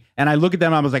than me. And I look at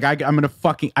them, I was like, I'm going to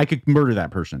fucking... I could murder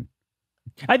that person.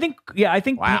 I think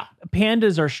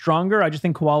pandas are stronger. I just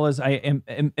think koalas, I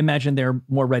imagine they're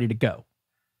more ready to go.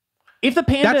 If the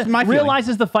panda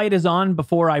realizes the fight is on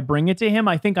before I bring it to him,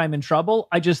 I think I'm in trouble.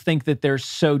 I just think that they're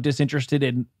so disinterested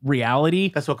in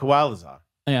reality. That's what koalas are.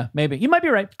 Yeah, maybe. You might be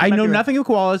right. I know nothing of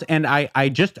koalas, and I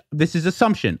just, this is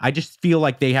assumption. I just feel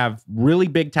like they have really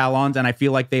big talons, and I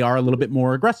feel like they are a little bit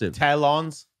more aggressive.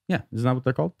 Talons? Yeah, isn't that what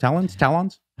they're called? Talons?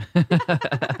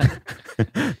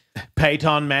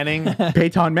 Peyton Manning?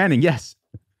 Peyton Manning, yes.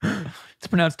 It's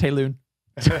pronounced Tayloon.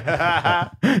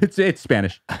 It's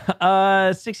Spanish.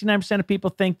 69% of people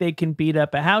think they can beat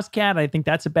up a house cat. I think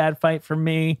that's a bad fight for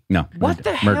me. No. What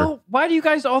the hell? Why do you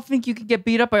guys all think you could get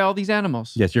beat up by all these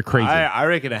animals? Yes, you're crazy. I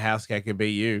reckon a house cat could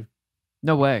beat you.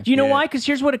 No way. Do you know why? Because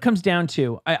here's what it comes down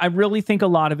to. I really think a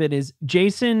lot of it is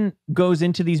Jason goes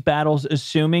into these battles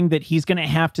assuming that he's going to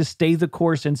have to stay the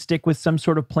course and stick with some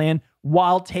sort of plan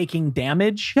while taking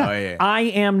damage. Yeah. Oh, yeah. I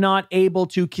am not able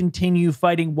to continue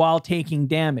fighting while taking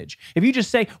damage. If you just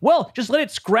say, well, just let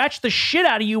it scratch the shit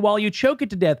out of you while you choke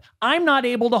it to death, I'm not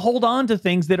able to hold on to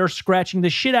things that are scratching the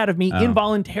shit out of me.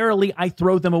 Involuntarily, I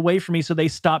throw them away from me so they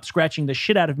stop scratching the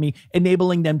shit out of me,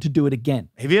 enabling them to do it again.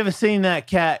 Have you ever seen that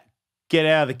cat get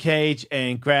out of the cage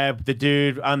and grab the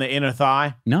dude on the inner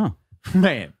thigh? No.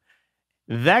 Man,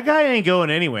 that guy ain't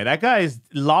going anywhere. That guy is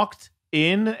locked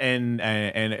in, and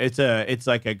it's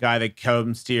like a guy that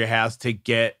comes to your house to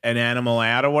get an animal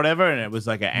out or whatever, and it was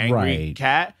like an angry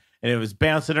cat, and it was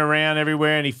bouncing around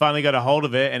everywhere, and he finally got a hold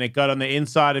of it, and it got on the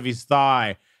inside of his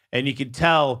thigh, and you could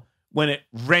tell when it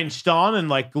wrenched on and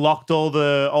like locked all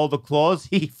the claws,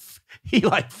 he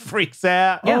like freaks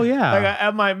out. Oh yeah. Like,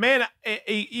 I'm like, man,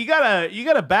 you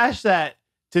gotta bash that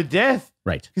to death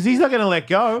Right. because he's not going to let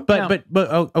go. But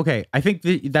okay. I think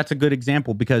that's a good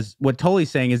example because what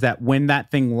Tully's saying is that when that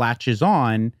thing latches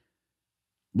on,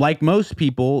 like most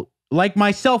people, like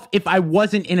myself, if I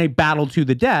wasn't in a battle to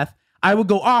the death, I would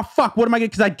go, oh fuck, what am I going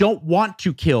to, because I don't want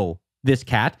to kill this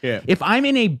cat. Yeah. If I'm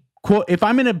in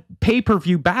a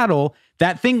pay-per-view battle,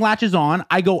 that thing latches on,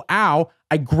 I go, ow,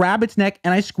 I grab its neck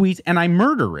and I squeeze and I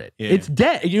murder it. Yeah. It's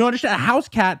dead. You understand? A house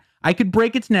cat, I could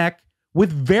break its neck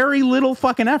with very little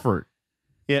fucking effort.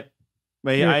 Yeah.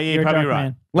 But You're you're a probably dark right.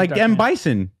 man. Like Dark M. man.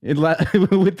 Bison with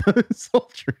the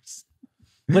soldiers.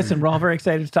 Listen, we're all very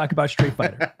excited to talk about Street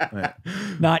Fighter.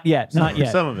 Not yet. Not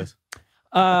yet. Some of us.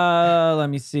 Let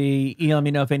me see. Let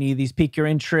me know if any of these pique your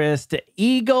interest.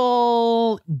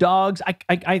 Eagle, dogs.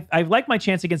 I like my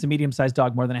chance against a medium-sized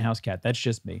dog more than a house cat. That's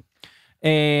just me.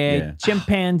 A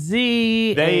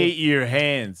chimpanzee. They eat your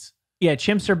hands. Yeah,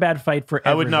 chimps are a bad fight for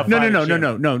I would not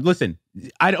everyone. No. Listen,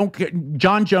 I don't care.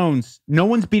 John Jones, no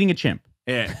one's beating a chimp.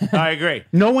 Yeah, I agree.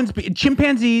 No one's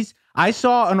chimpanzees. I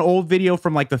saw an old video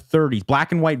from like the 30s,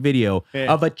 black and white video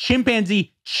of a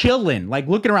chimpanzee chilling, like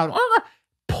looking around,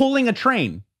 pulling a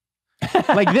train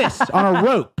like this on a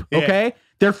rope. Okay.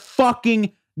 They're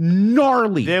fucking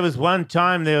gnarly. There was one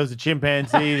time there was a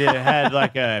chimpanzee that had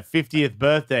like a 50th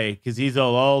birthday because he's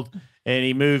all old and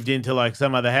he moved into like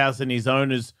some other house and his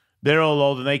owners, they're all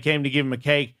old and they came to give him a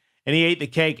cake and he ate the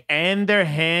cake and their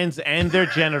hands and their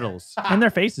genitals. And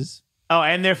their faces. Oh,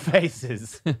 and their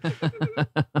faces.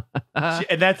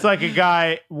 And that's like a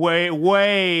guy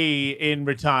way in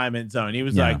retirement zone. He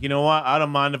was like, you know what? I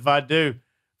don't mind if I do.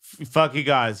 Fuck you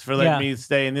guys for letting me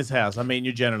stay in this house. I mean,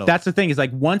 your genitals. That's the thing is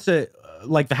like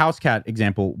like the house cat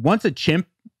example, once a chimp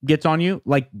gets on you,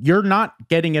 like you're not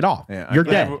getting it off. Yeah, you're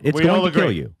dead. It's going to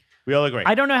kill you. We all agree.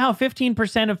 I don't know how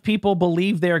 15% of people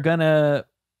believe they're going to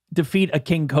defeat a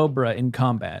king cobra in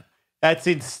combat. That's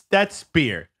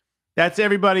spear. That's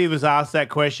everybody who was asked that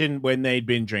question when they'd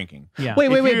been drinking. Yeah. Wait.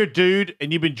 If you're a dude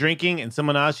and you've been drinking and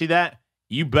someone asks you that,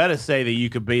 you better say that you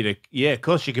could beat a... Yeah, of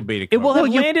course you could beat a... It will have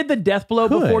landed the death blow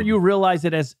before you realize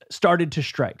it has started to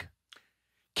strike.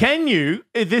 Can you...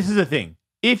 This is the thing.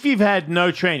 If you've had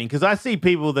no training, because I see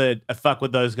people that fuck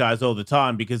with those guys all the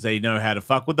time because they know how to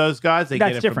fuck with those guys. They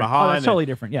That's get it different. from behind. That's totally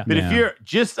different, yeah. But if you're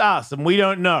just us and we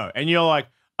don't know, and you're like,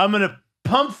 I'm going to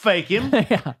pump fake him,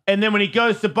 and then when he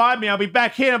goes to bite me, I'll be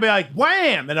back here and I'll be like,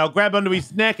 wham! And I'll grab onto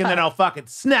his neck and then I'll fucking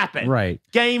snap it. Right.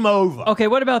 Game over. Okay,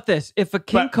 what about this? If a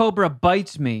king cobra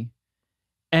bites me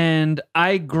and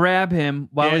I grab him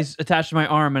while he's attached to my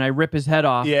arm and I rip his head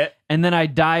off, and then I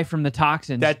die from the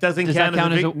toxins. That doesn't count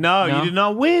as a No, you did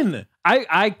not win.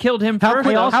 I killed him first.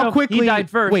 How quickly he died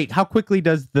first. Wait, how quickly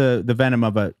does the venom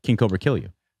of a king cobra kill you?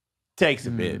 Takes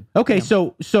a bit. Okay,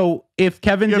 so if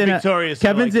Kevin's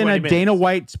in a Dana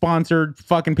White sponsored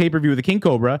fucking pay-per-view with a king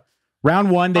cobra, round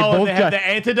one, they both have the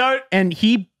antidote, and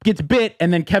he gets bit,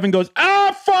 and then Kevin goes,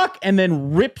 ah, fuck, and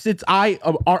then rips its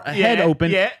head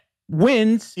open,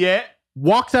 wins,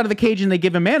 walks out of the cage, and they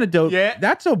give him antidote.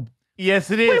 That's a... Yes,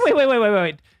 it is.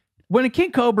 Wait. When a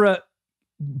king cobra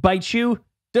bites you,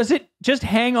 does it just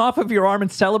hang off of your arm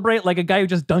and celebrate like a guy who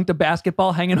just dunked a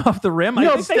basketball hanging off the rim?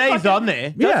 No, it stays on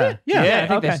there. Yeah. I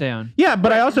think they stay on. Yeah,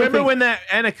 but I also remember when that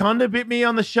anaconda bit me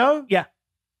on the show? Yeah.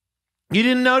 You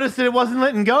didn't notice that it wasn't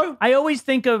letting go? I always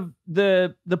think of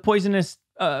the poisonous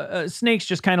snakes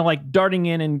just kind of like darting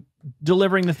in and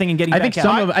delivering the thing and getting back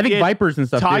out. I think vipers and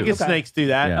stuff Tiger do. snakes do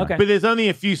that. Yeah. Okay. But there's only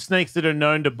a few snakes that are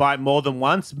known to bite more than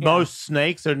once. Most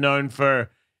snakes are known for,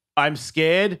 I'm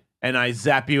scared, and I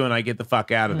zap you and I get the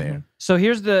fuck out of there. So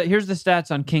here's the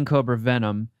stats on king cobra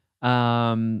venom.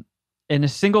 In a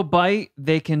single bite,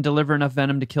 they can deliver enough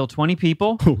venom to kill 20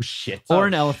 people. Oh shit! Or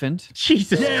an elephant.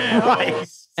 Jesus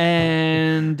Christ!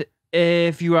 And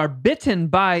if you are bitten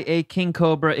by a king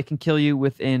cobra, it can kill you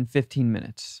within 15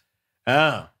 minutes.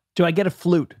 Oh. Do I get a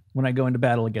flute when I go into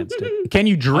battle against it? Can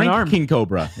you drink king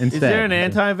cobra instead? Is there an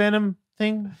anti-venom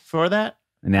thing for that?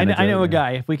 I know a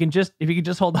guy. If you could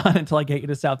just hold on until I get you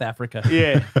to South Africa.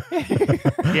 Yeah.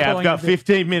 Yeah, I've got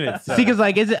 15 minutes. So. See, because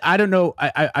like, is it? I don't know.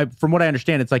 I from what I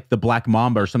understand, it's like the black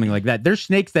mamba or something like that. There's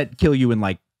snakes that kill you in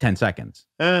like 10 seconds.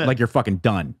 Like you're fucking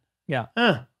done. Yeah.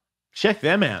 Check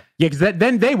them out. Yeah, because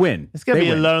then they win. It's gonna be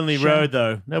a lonely road,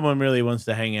 though. No one really wants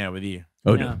to hang out with you.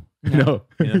 Oh no.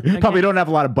 Probably don't have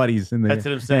a lot of buddies in the That's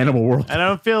what I'm saying. animal world. And I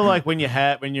don't feel like when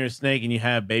you're a snake and you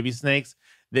have baby snakes,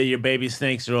 that your baby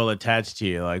snakes are all attached to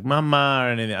you, like mama or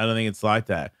anything. I don't think it's like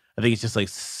that. I think it's just like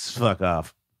fuck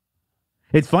off.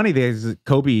 It's funny because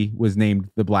Kobe was named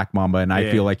the Black Mamba, and I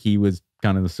feel like he was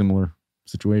kind of a similar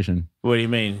situation. What do you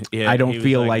mean? Yeah, I don't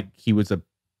feel like he was a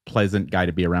pleasant guy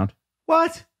to be around.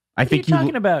 What? I think what are you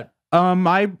talking about?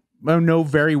 know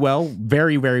very well,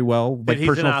 very, very well, like he's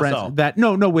an personal friends asshole. that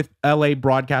with LA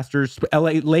broadcasters,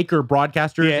 LA Laker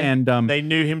broadcasters, Yeah, and they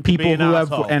knew him to people be an who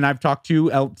asshole. have, and I've talked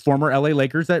to former LA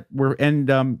Lakers that were,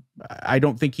 and I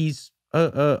don't think he's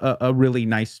a really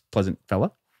nice, pleasant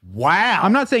fella. Wow.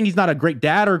 I'm not saying he's not a great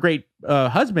dad or a great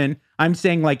husband. I'm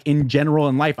saying like in general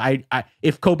in life, I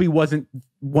if Kobe wasn't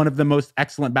one of the most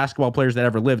excellent basketball players that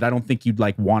ever lived, I don't think you'd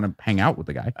like want to hang out with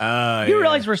the guy. You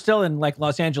realize we're still in like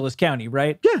Los Angeles County,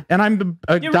 right? Yeah, and I'm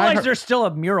a You realize there's still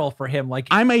a mural for him. Like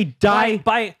I'm a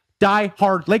by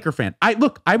die-hard Laker fan. I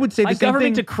would say the by same government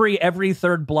thing. decree, every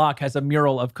third block has a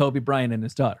mural of Kobe Bryant and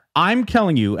his daughter. I'm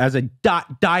telling you, as a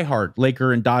die-hard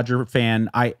Laker and Dodger fan,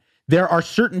 there are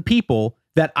certain people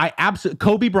that I absolutely,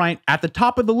 Kobe Bryant at the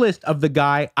top of the list of the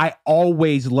guy I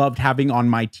always loved having on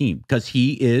my team because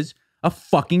he is a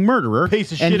fucking murderer.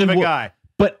 Piece of and shit he of a will- guy.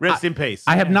 But Rest in peace.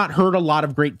 I have not heard a lot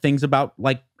of great things about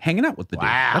like hanging out with the dude.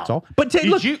 That's all. But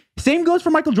look, same goes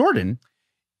for Michael Jordan.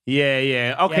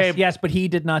 Yeah. Okay. Yes, but he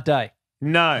did not die.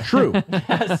 No. True.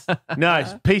 Yes. No,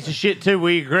 it's a piece of shit too.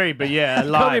 We agree. But yeah,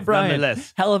 alive Kobe Bryant,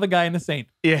 nonetheless. hell of a guy and a saint.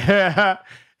 Yeah.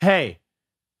 Hey,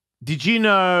 did you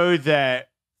know that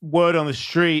word on the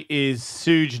street is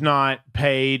Suge Knight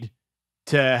paid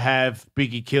to have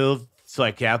Biggie killed? It's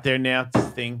like out there now. It's a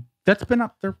thing. That's been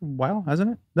up there for a while,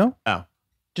 hasn't it? No. Oh,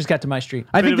 Just got to my street.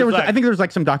 I But think it there was was. like- I think there was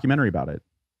like some documentary about it.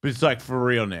 but it's like for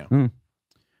real now.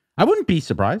 I wouldn't be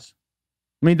surprised.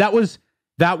 I mean, that was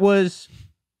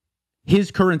his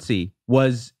currency.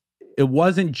 It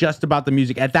wasn't just about the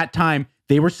music. At that time,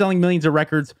 they were selling millions of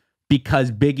records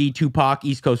because Biggie, Tupac,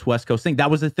 East Coast, West Coast thing. That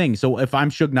was the thing. So if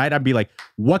I'm Suge Knight, I'd be like,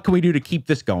 what can we do to keep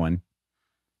this going?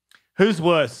 Who's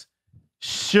worse,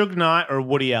 Suge Knight or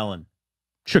Woody Allen?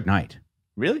 Suge Knight.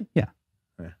 Really?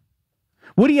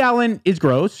 Woody Allen is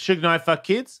gross. Suge Knight fuck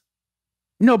kids?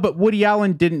 No, but Woody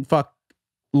Allen didn't fuck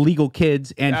legal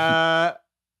kids, and Sun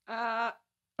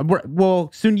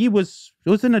Yi was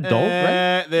an adult,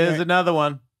 right? There's another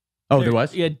one. Oh, there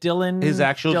was. Yeah, Dylan. His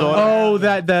actual Dylan- daughter. Oh,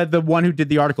 that the one who did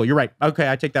the article. You're right. Okay,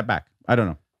 I take that back. I don't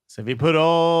know. So if you put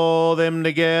all them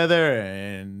together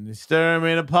and stir them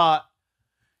in a pot,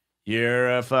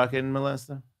 you're a fucking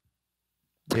molester.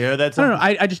 Yeah, that's. I don't know.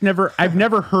 I just I've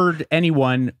never heard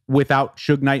anyone without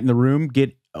Suge Knight in the room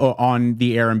get on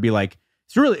the air and be like,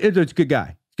 it's a good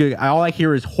guy. It's good. All I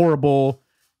hear is horrible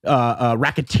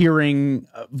racketeering,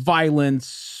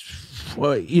 violence,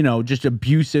 just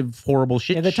abusive, horrible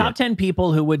shit. Yeah, the top 10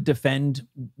 people who would defend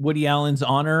Woody Allen's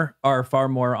honor are far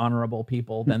more honorable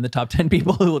people than the top 10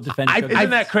 people who will defend Suge Knight. Isn't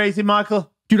that crazy, Michael?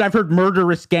 Dude, I've heard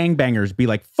murderous gangbangers be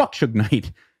like, fuck Suge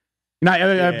Knight.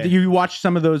 You watch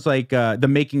some of those, like the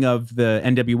making of the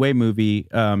NWA movie.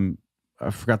 I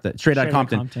forgot that. Straight Outta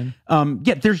Compton.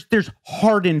 Yeah, there's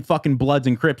hardened fucking Bloods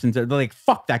and Crips, and they're like,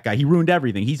 fuck that guy. He ruined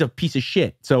everything. He's a piece of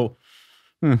shit. So,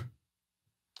 I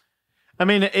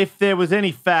mean, if there was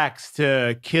any facts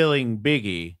to killing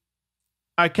Biggie,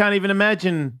 I can't even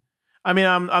imagine. I mean,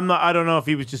 I'm not. I don't know if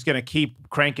he was just going to keep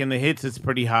cranking the hits. It's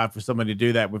pretty hard for somebody to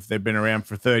do that if they've been around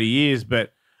for 30 years.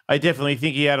 But I definitely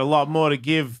think he had a lot more to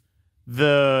give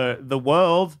the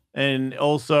world, and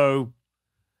also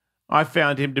I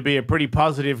found him to be a pretty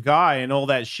positive guy and all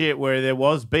that shit. Where there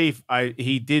was beef,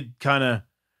 he did kind of.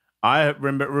 I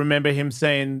remember him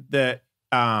saying that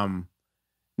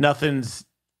nothing's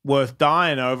worth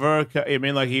dying over. I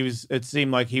mean, like it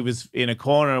seemed like he was in a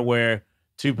corner where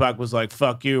Tupac was like,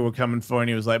 "Fuck you, we're coming for," and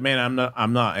he was like, "Man,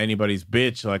 I'm not anybody's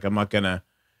bitch. Like, I'm not gonna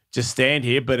just stand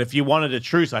here." But if you wanted a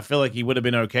truce, I feel like he would have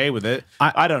been okay with it.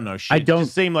 I don't know. Shit. I don't- It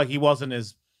just seemed like he wasn't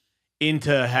as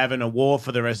into having a war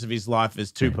for the rest of his life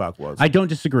as Tupac was. I don't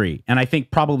disagree. And I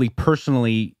think probably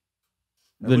personally,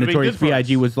 the would've been Notorious good for us.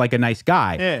 B.I.G. was like a nice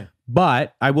guy. Yeah.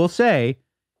 But I will say,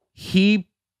 he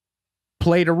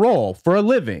played a role for a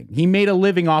living. He made a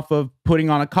living off of putting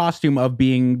on a costume of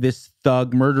being this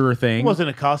thug murderer thing. It wasn't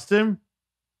a costume.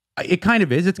 It kind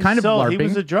of is. It's kind of So, LARPing. he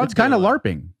was a drug it's kind of dealer.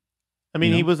 LARPing. I mean,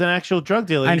 You know? he was an actual drug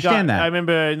dealer. I understand that. I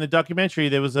remember in the documentary,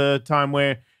 there was a time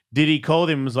where Diddy called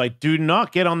him and was like, "Do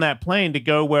not get on that plane to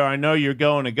go where I know you're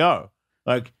going to go.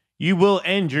 Like, you will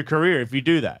end your career if you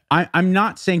do that." I'm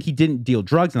not saying he didn't deal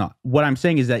drugs. Not. What I'm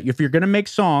saying is that if you're going to make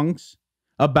songs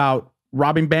about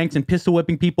robbing banks and pistol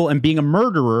whipping people and being a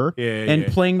murderer and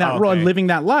playing that role and living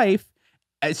that life,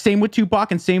 same with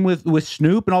Tupac and same with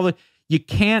Snoop and all the, you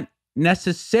can't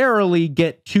necessarily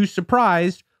get too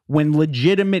surprised when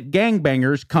legitimate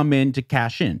gangbangers come in to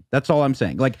cash in. That's all I'm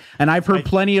saying. Like, and I've heard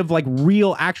plenty of like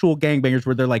real actual gangbangers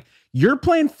where they're like, "You're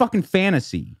playing fucking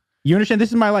fantasy. You understand? This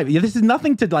is my life. Yeah, this is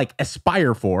nothing to like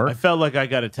aspire for." I felt like I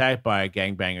got attacked by a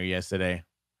gangbanger yesterday.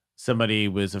 somebody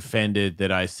was offended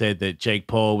that I said that Jake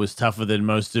Paul was tougher than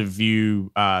most of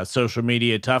you social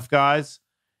media tough guys.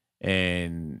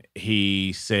 And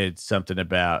he said something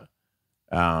about,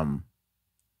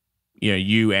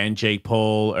 you and Jake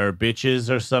Paul are bitches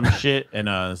or some shit. And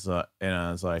I was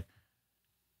like,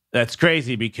 that's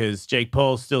crazy because Jake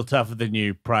Paul's still tougher than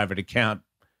you, private account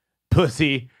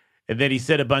pussy. And then he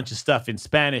said a bunch of stuff in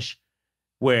Spanish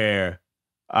where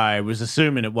I was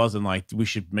assuming it wasn't like we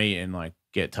should meet and like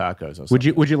get tacos or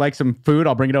something. Would you like some food?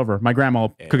 I'll bring it over. My grandma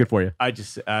will cook it for you. I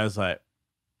was like,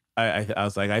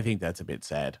 I think that's a bit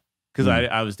sad because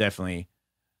I was definitely,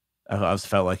 I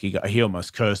felt like he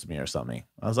almost cursed me or something.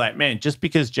 I was like, man, just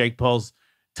because Jake Paul's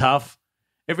tough,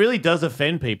 it really does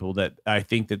offend people that I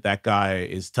think that guy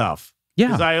is tough. Yeah.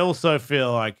 Because I also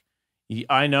feel like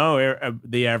I know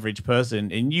the average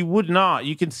person, and you would not,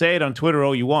 you can say it on Twitter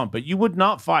all you want, but you would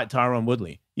not fight Tyron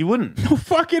Woodley. You wouldn't. No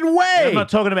fucking way. I'm not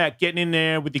talking about getting in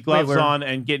there with your gloves on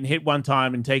and getting hit one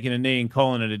time and taking a knee and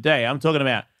calling it a day. I'm talking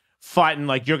about fighting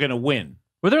like you're going to win.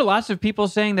 Were there lots of people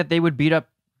saying that they would beat up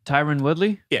Tyron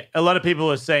Woodley? Yeah, a lot of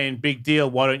people are saying, big deal,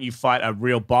 why don't you fight a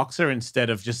real boxer instead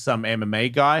of just some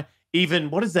MMA guy? Even,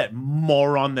 what is that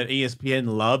moron that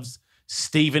ESPN loves?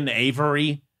 Stephen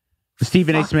Avery?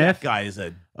 Stephen A. Smith? That guy is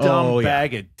a dumb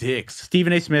bag of dicks.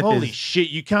 Stephen A. Smith Holy shit,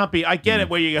 you can't be, I get it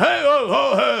where you go, hey, ho,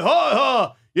 ho, ho, ho,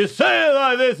 ho, you say it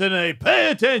like this and they pay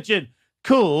attention.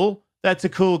 Cool, that's a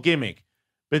cool gimmick.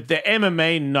 But the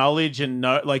MMA knowledge and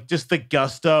like just the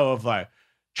gusto of like,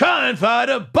 try and fight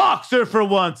a boxer for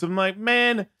once. I'm like,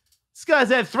 man, this guy's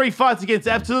had 3 fights against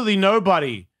absolutely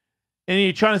nobody. And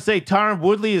you're trying to say Tyron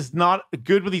Woodley is not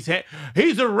good with his hand.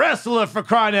 He's a wrestler for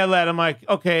crying out loud. I'm like,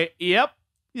 okay, yep.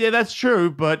 Yeah, that's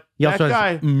true. But he that also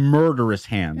guy has murderous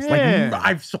hands. Yeah.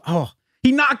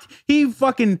 Like he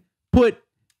fucking put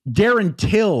Darren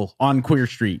Till on Queer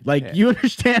Street. Like you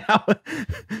understand how?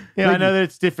 Yeah, I know that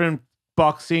it's different.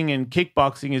 Boxing and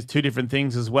kickboxing is two different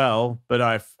things as well.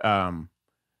 But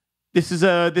this is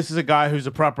a guy who's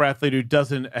a proper athlete who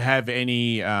doesn't have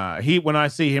any. When I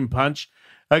see him punch,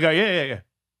 I go, yeah.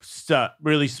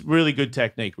 Really, really good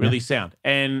technique, really sound.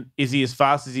 And is he as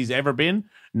fast as he's ever been?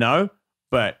 No,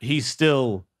 but he's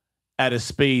still at a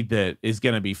speed that is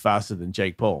going to be faster than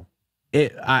Jake Paul.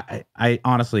 I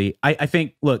honestly, I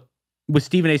think, look, with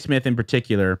Stephen A. Smith in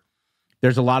particular,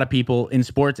 there's a lot of people in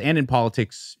sports and in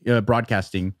politics,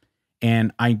 broadcasting,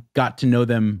 and I got to know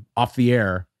them off the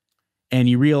air, and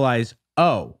you realize,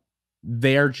 oh,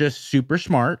 they're just super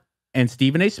smart. And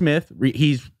Stephen A. Smith,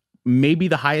 he's maybe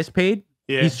the highest paid.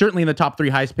 Yeah. He's certainly in the top 3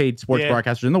 highest paid sports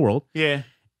broadcasters in the world. Yeah.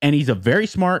 And he's a very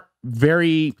smart,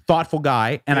 very thoughtful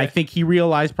guy. And I think he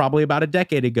realized probably about a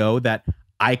decade ago that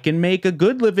I can make a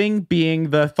good living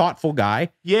being the thoughtful guy.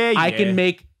 Yeah. I can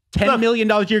make $10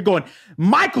 million a year going,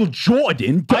 Michael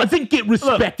Jordan doesn't get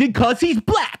respected because he's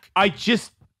black. I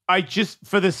just,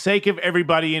 for the sake of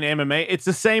everybody in MMA, it's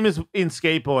the same as in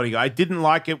skateboarding. I didn't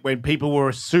like it when people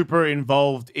were super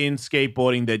involved in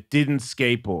skateboarding that didn't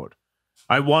skateboard.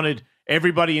 I wanted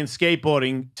everybody in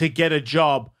skateboarding to get a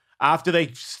job after they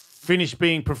finished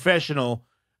being professional,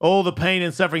 all the pain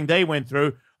and suffering they went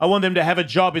through. I want them to have a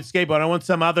job at skateboarding. I want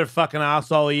some other fucking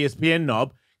asshole ESPN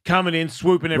knob coming in,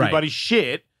 swooping everybody's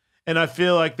shit. And I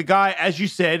feel like the guy, as you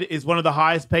said, is one of the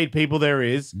highest paid people there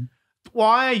is.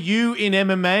 Why are you in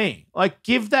MMA? Like,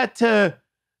 give that to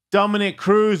Dominic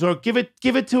Cruz or give it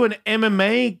to an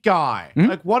MMA guy.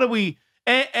 Like, what are we?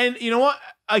 And you know what?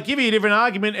 I give you a different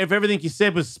argument if everything you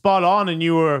said was spot on and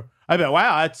you were, I bet,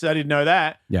 wow, I didn't know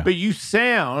that. Yeah. But you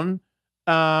sound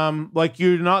like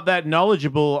you're not that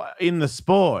knowledgeable in the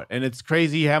sport, and it's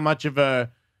crazy how much of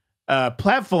a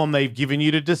platform they've given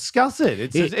you to discuss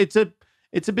it.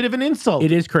 It's a bit of an insult.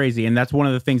 It is crazy, and that's one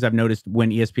of the things I've noticed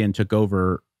when ESPN took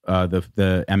over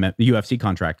the UFC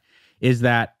contract is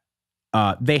that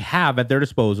they have at their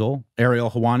disposal Ariel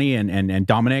Helwani and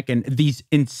Dominic and these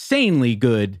insanely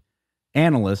good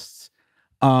analysts,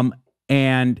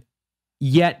 and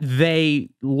yet they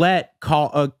let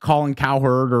Colin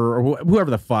Cowherd or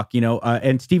whoever the fuck,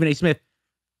 and Stephen A. Smith,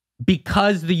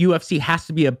 because the UFC has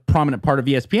to be a prominent part of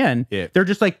ESPN, they're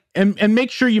just like, and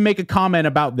make sure you make a comment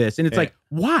about this. And it's like,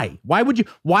 why? Why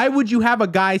would you have a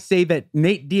guy say that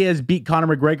Nate Diaz beat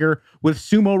Conor McGregor with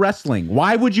sumo wrestling?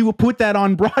 Why would you put that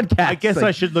on broadcast? I guess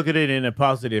I should look at it in a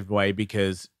positive way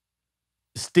because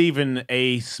Stephen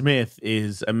A. Smith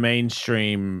is a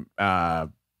mainstream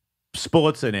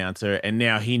sports announcer, and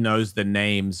now he knows the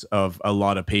names of a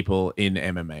lot of people in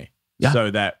MMA. Yeah.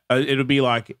 So that it'll be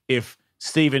like if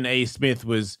Stephen A. Smith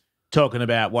was talking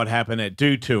about what happened at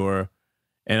Do Tour,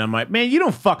 and I'm like, man, you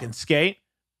don't fucking skate,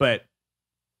 but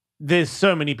there's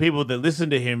so many people that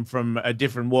listen to him from a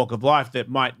different walk of life that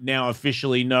might now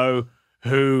officially know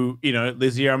who, you know,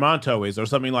 Lizzie Armanto is or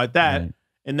something like that. Right.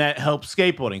 And that helps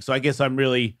skateboarding. So I guess I'm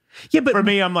really, but for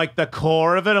me, I'm like the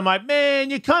core of it. I'm like, man,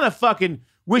 you're kind of fucking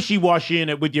wishy-washy in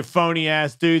it with your phony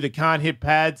ass dude that can't hit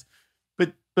pads.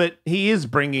 But he is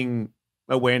bringing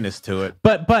awareness to it.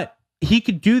 But he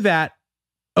could do that.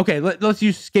 Okay, let's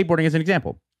use skateboarding as an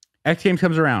example. X Games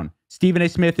comes around. Stephen A.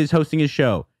 Smith is hosting his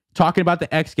show, talking about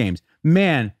the X Games.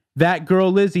 Man, that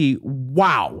girl Lizzie,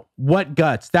 wow, what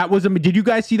guts. That was did you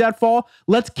guys see that fall?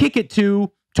 Let's kick it to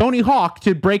Tony Hawk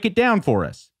to break it down for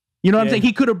us. You know what I'm saying?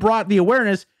 He could have brought the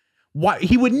awareness. Why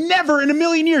he would never in a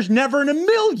million years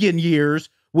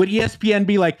would ESPN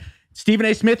be like, Stephen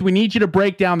A. Smith, we need you to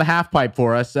break down the half pipe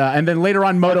for us. And then later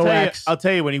on, Moto X. I'll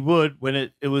tell you when he would, when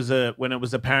it was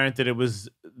apparent that it was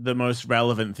the most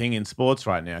relevant thing in sports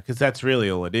right now, because that's really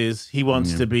all it is. He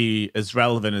wants to be as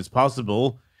relevant as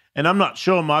possible. And I'm not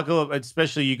sure, Michael,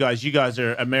 especially you guys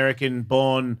are American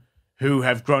born who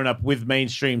have grown up with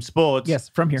mainstream sports. Yes,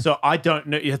 from here. So I don't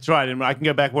know. That's right. And I can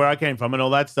go back where I came from and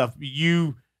all that stuff.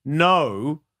 You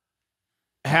know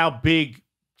how big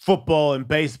football and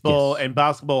baseball and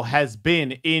basketball has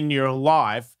been in your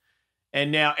life.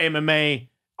 And now MMA,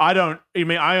 I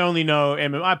only know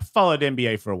MMA. I followed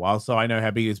NBA for a while, so I know how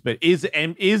big it is. But is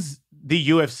the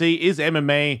UFC, is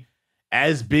MMA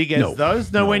as big as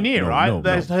those? Nowhere near, right?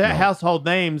 Those household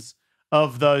names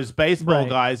of those baseball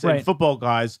guys and football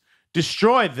guys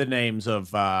destroyed the names of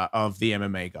the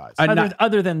MMA guys.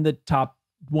 Other than the top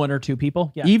one or two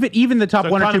people, even the top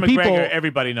one or two people,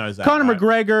 everybody knows that. Conor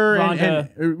McGregor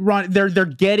and Ron, they're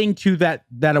getting to that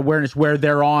awareness where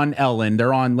they're on Ellen,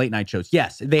 they're on late night shows.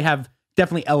 Yes, they have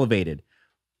definitely elevated,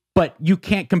 but you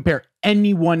can't compare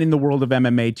anyone in the world of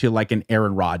MMA to like an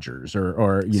Aaron Rodgers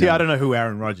or you know, I don't know who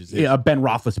Aaron Rodgers is. Yeah, Ben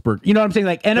Roethlisberger. You know what I'm saying?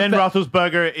 Like Ben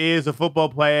Roethlisberger is a football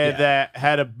player that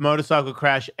had a motorcycle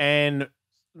crash and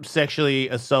sexually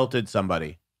assaulted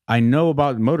somebody. I know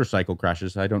about motorcycle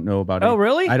crashes. I don't know about. Oh,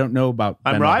 really? I don't know about.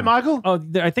 I'm right, Michael. Oh,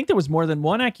 I think there was more than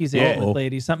one accusation with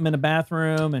ladies. Something in a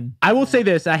bathroom, and I will say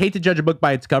this: I hate to judge a book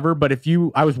by its cover, but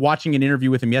I was watching an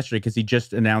interview with him yesterday because he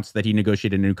just announced that he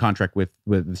negotiated a new contract with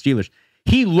the Steelers.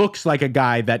 He looks like a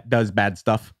guy that does bad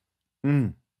stuff.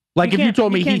 Like if you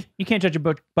told me you can't judge a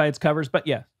book by its covers, but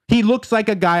yeah, he looks like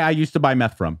a guy I used to buy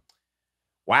meth from.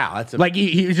 Wow, that's like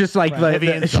he's just like heavy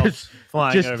insults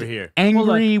flying over here.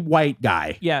 Angry white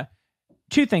guy. Yeah.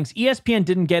 Two things. ESPN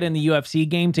didn't get in the UFC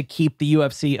game to keep the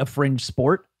UFC a fringe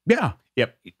sport. Yeah.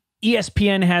 Yep.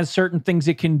 ESPN has certain things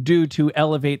it can do to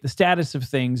elevate the status of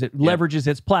things. It leverages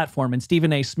its platform, and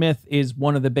Stephen A. Smith is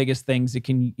one of the biggest things it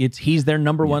can. He's their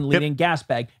number one leading gas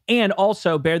bag. And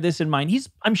also bear this in mind: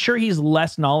 I'm sure he's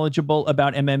less knowledgeable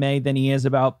about MMA than he is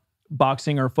about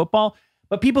boxing or football.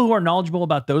 But people who are knowledgeable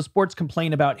about those sports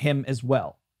complain about him as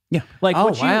well. Yeah. Like,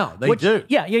 they do.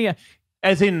 Yeah.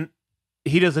 As in,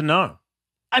 he doesn't know.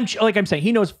 I'm saying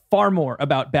he knows far more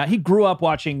about he grew up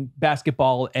watching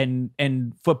basketball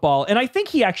and football, and I think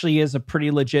he actually is a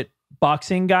pretty legit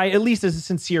boxing guy, at least as a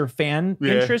sincere fan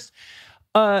interest.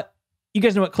 You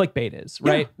guys know what clickbait is,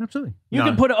 right? Yeah, absolutely. You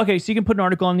can put an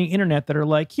article on the internet that are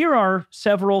like, here are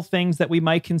several things that we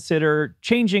might consider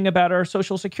changing about our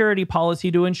social security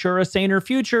policy to ensure a saner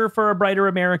future for a brighter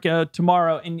America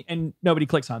tomorrow, and nobody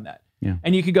clicks on that. Yeah.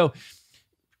 And you could go,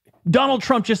 Donald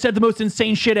Trump just said the most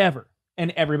insane shit ever.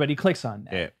 And everybody clicks on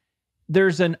that. Yeah.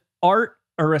 There's an art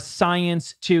or a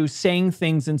science to saying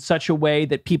things in such a way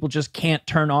that people just can't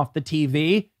turn off the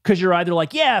TV because you're either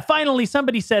like, yeah, finally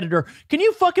somebody said it, or can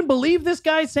you fucking believe this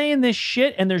guy saying this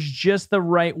shit? And there's just the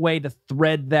right way to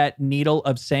thread that needle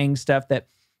of saying stuff that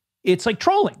it's like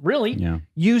trolling, really. Yeah.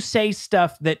 You say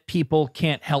stuff that people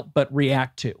can't help but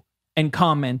react to and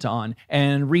comment on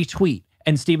and retweet.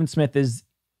 And Stephen Smith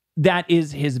that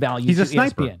is his value. He's a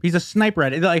sniper. ESPN. He's a sniper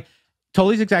at it. Like,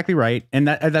 Tully's exactly right, and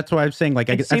that's why I'm saying, like,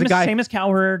 as a guy, same as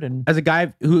Cowherd, and as a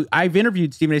guy who I've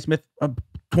interviewed Stephen A. Smith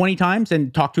 20 times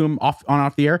and talked to him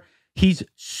off the air. He's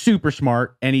super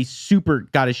smart and he's super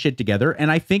got his shit together. And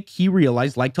I think he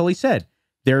realized, like Tully said,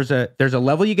 there's a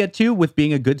level you get to with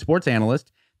being a good sports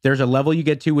analyst. There's a level you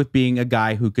get to with being a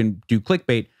guy who can do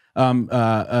clickbait.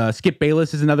 Skip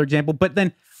Bayless is another example, but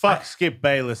then. Fuck Skip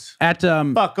Bayless.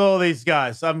 Fuck all these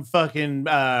guys. I'm fucking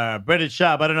Brendan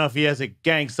Sharp. I don't know if he has a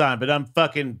gang sign, but I'm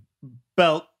fucking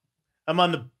belt. I'm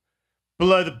on the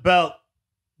below the belt,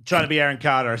 trying to be Aaron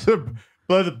Carter.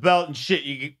 Below the belt and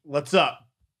shit. What's up?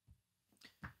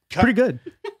 Pretty good.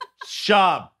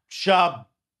 Sharp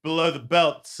below the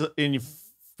belt.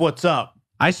 What's up?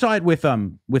 I saw it with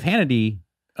Hannity.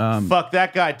 Fuck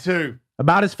that guy too.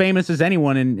 About as famous as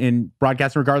anyone in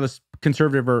broadcasting, regardless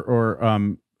conservative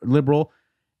or liberal.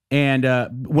 And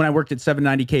when I worked at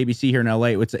 790 KBC here in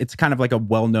LA, it's kind of like a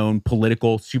well-known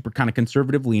political, super kind of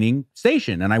conservative leaning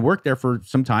station. And I worked there for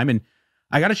some time, and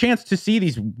I got a chance to see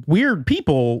these weird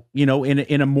people, you know,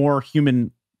 in a more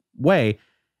human way.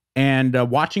 And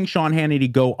watching Sean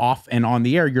Hannity go off and on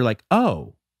the air, you're like,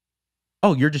 oh,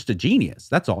 you're just a genius.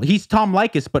 That's all. He's Tom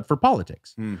Likas, but for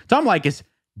politics. Tom Likas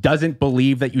doesn't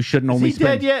believe that you shouldn't only spend.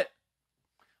 Is he dead yet?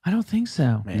 I don't think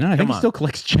so. Man, No, I think he on. still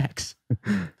collects checks.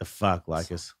 The fuck,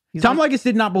 Likas. Tom Likas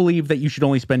did not believe that you should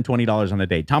only spend $20 on a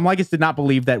date. Tom Likas did not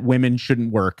believe that women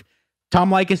shouldn't work. Tom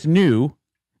Likas knew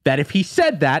that if he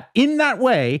said that in that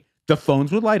way, the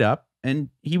phones would light up, and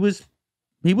he was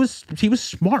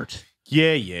smart.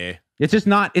 Yeah. It's just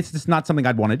not something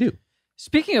I'd want to do.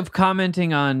 Speaking of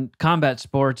commenting on combat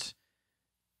sports,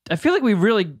 I feel like we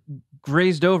really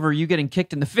grazed over you getting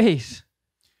kicked in the face.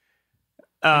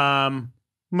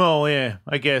 Well, yeah,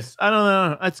 I guess. I don't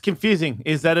know. It's confusing.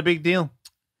 Is that a big deal?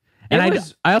 And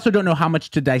I also don't know how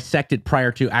much to dissect it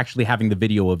prior to actually having the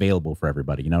video available for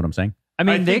everybody. You know what I'm saying? I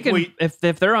mean, they think can,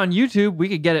 if they're on YouTube, we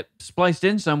could get it spliced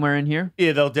in somewhere in here.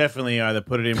 Yeah, they'll definitely either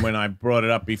put it in when I brought it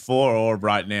up before or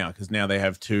right now, because now they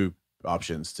have two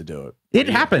options to do it. It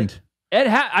happened.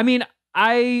 I mean,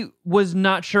 I was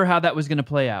not sure how that was going to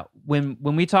play out. When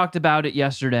we talked about it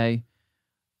yesterday,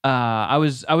 I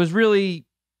was really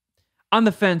on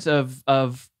the fence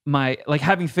of my, like,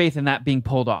 having faith in that being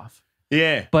pulled off.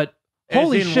 Yeah. But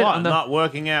holy As in shit, what? on Not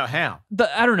working out how?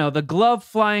 I don't know, the glove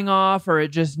flying off, or it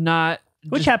just not,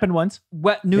 Which just happened once.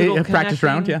 wet noodle A practice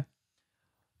round, connecting.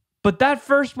 yeah. But that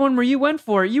first one where you went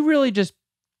for it, you really just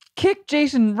kicked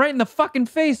Jason right in the fucking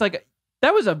face. Like,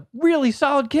 that was a really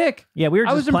solid kick. Yeah, we were I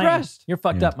just was playing. impressed. You're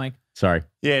fucked Yeah. up, Mike. Sorry.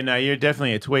 Yeah, no, you're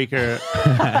definitely a tweaker.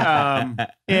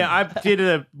 Yeah, I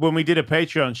did when we did a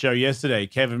Patreon show yesterday,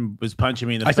 Kevin was punching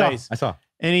me in the face. I saw.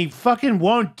 And he fucking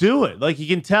won't do it. Like, you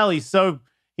can tell he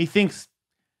thinks,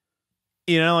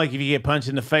 you know, like, if you get punched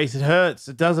in the face, it hurts.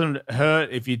 It doesn't hurt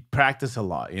if you practice a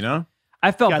lot, you know?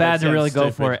 I felt God, bad that to really sounds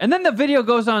go for stupid. it. And then the video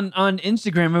goes on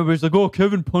Instagram. Everybody's like, oh,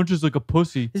 Kevin punches like a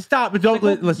pussy. Stop. Don't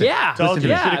listen. Yeah. Told Listen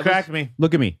you, to me. should have cracked me.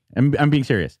 Look at me. I'm being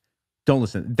serious. Don't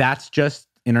listen. That's just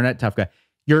internet tough guy.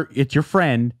 It's your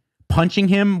friend punching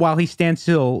him while he stands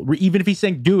still. Even if he's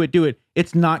saying do it.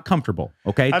 It's not comfortable.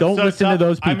 Okay. I'm Don't so listen to tough.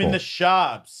 those people. I'm in the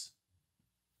shops.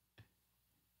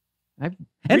 I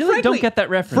And really don't get that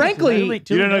reference. frankly, You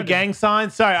don't know gang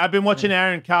signs? Sorry, I've been watching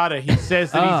Aaron Carter. He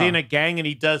says that he's Oh. in a gang and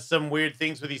he does some weird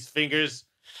things with his fingers.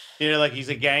 You know, like he's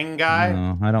a gang guy.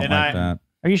 No, I don't And like that.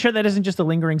 Are you sure that isn't just a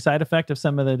lingering side effect of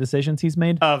some of the decisions he's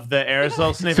made? Of the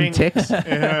aerosol Some sniffing. ticks.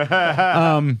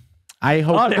 I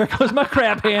hope. Oh, there goes my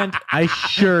crab hand. I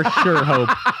sure hope.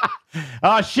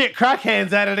 Oh, shit. Crack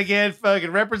hands at it again.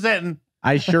 Fucking representing.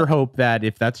 I sure hope that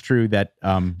if that's true, that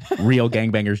real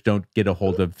gangbangers don't get a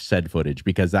hold of said footage,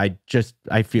 because I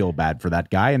feel bad for that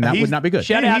guy, and that would not be good.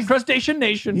 Shout Yeah, out he's- Crustacean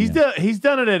Nation. He's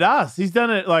done it at us. He's done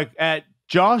it like at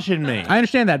Josh and me. I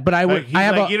understand that, but Like, he's I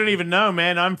have like, you don't even know,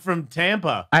 man. I'm from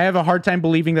Tampa. I have a hard time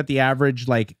believing that the average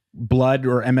like blood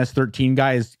or MS-13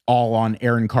 guy is all on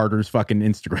Aaron Carter's fucking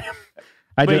Instagram.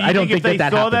 I But you don't think if they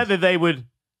that saw happens. that they would.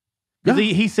 Because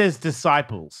Yeah. he says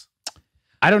disciples.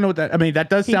 I don't know what that. I mean, that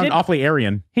does He sound did- awfully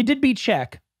Aryan He did beat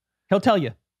Shaq. He'll tell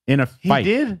you. in a He fight.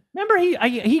 did. Remember,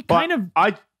 he But kind of.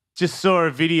 I just saw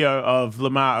a video of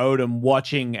Lamar Odom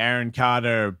watching Aaron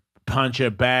Carter punch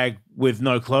a bag with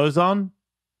no clothes on.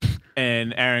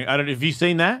 And Aaron, I don't know if you've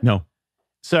seen that. No.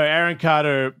 So Aaron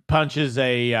Carter punches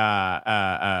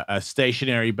a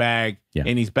stationary bag Yeah.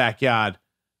 in his backyard,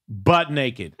 butt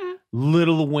naked,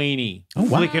 little weenie, Oh,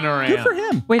 wow. flicking around. Good for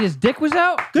him. Wait, his dick was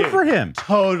out? Good Dude. for him.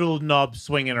 Total knob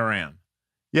swinging around.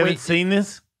 You haven't Wait. seen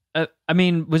this? I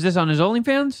mean, was this on his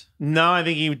OnlyFans? No, I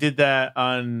think he did that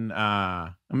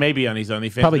on maybe on his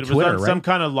OnlyFans. Probably but it was Twitter, on right? some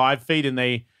kind of live feed, and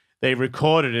they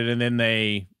recorded it and then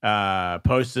they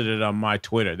posted it on my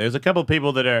Twitter. There's a couple of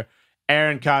people that are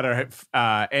Aaron Carter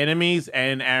enemies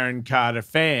and Aaron Carter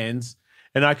fans,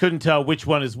 and I couldn't tell which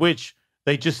one is which.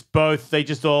 They just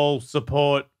all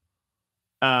support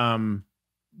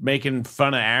making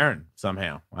fun of Aaron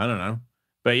somehow. I don't know.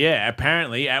 But yeah,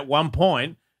 apparently at one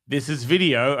point, this is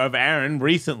video of Aaron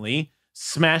recently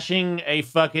smashing a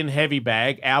fucking heavy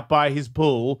bag out by his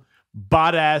pool,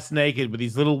 butt ass naked with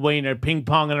his little wiener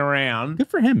ping-ponging around. Good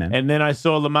for him, man. And then I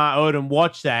saw Lamar Odom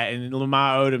watch that, and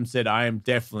Lamar Odom said, I am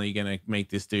definitely going to make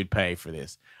this dude pay for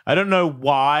this. I don't know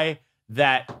why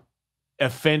that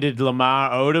offended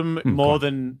Lamar Odom more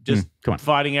than just come on.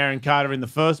 fighting Aaron Carter in the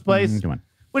first place. Come on.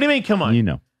 What do you mean, come on? You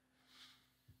know.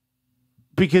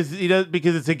 Because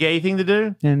it's a gay thing to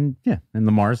do? And yeah, and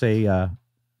Lamar's a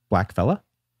black fella.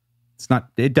 It's not,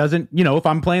 it doesn't, you know, if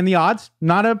I'm playing the odds,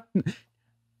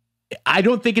 I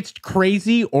don't think it's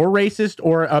crazy or racist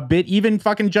or a bit even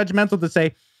fucking judgmental to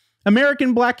say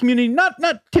American black community, not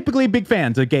typically big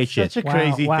fans of gay shit. Such a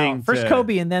crazy thing. First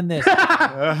Kobe and then this.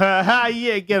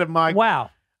 Yeah, get it, Mike.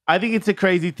 Wow. I think it's a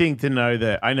crazy thing to know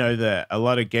that I know that a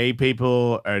lot of gay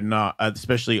people are not,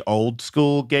 especially old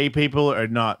school gay people, are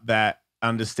not that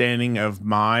understanding of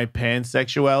my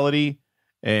pansexuality.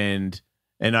 And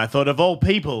I thought, of all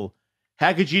people,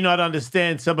 how could you not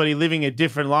understand somebody living a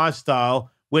different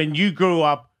lifestyle when you grew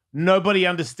up, nobody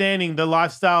understanding the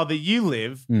lifestyle that you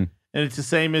live? And it's the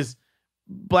same as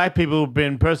black people who've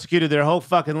been persecuted their whole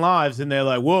fucking lives. And they're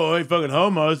like, whoa, you fucking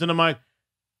homos. And I'm like,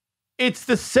 it's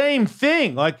the same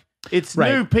thing. Like, it's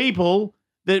new people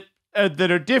that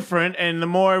are different. And the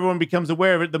more everyone becomes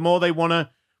aware of it, the more they want to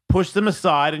push them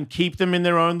aside and keep them in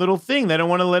their own little thing. They don't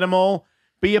want to let them all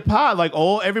be apart. Like,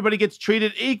 everybody gets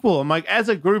treated equal. I'm like, as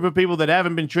a group of people that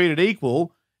haven't been treated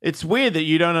equal, it's weird that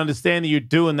you don't understand that you're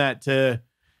doing that to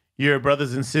your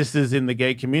brothers and sisters in the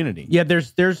gay community. Yeah,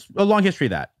 there's a long history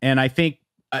of that. And I think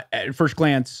at first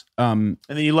glance, and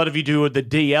then a lot of you do the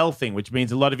DL thing, which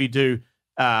means a lot of you do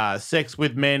sex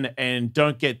with men and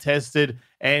don't get tested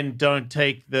and don't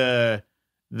take the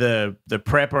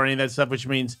PrEP or any of that stuff, which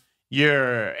means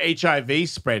you're HIV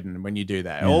spreading when you do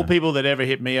that. Yeah. All people that ever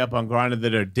hit me up on Grindr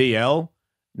that are DL,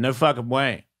 no fucking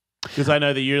way. Because I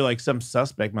know that you're like some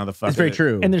suspect motherfucker. It's very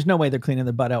true. And there's no way they're cleaning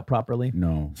their butt out properly.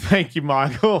 No. Thank you,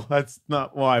 Michael. That's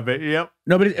not why, but yep.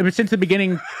 No, but since the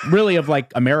beginning, really, of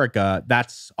like America,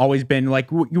 that's always been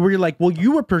like, you're like, well,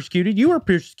 you were persecuted.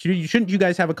 Shouldn't you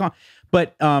guys have a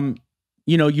But,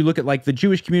 you know, you look at like the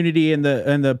Jewish community and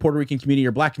the Puerto Rican community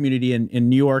or black community in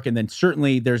New York. And then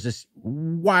certainly there's this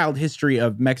wild history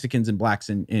of Mexicans and blacks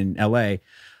in LA,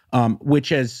 which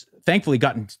has thankfully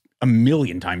gotten a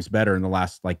million times better in the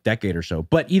last like decade or so.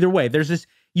 But either way, there's this,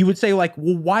 you would say like,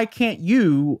 well, why can't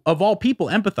you, of all people,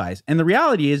 empathize? And the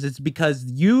reality is it's because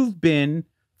you've been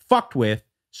fucked with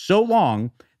so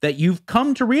long that you've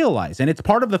come to realize, and it's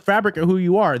part of the fabric of who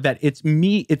you are, that it's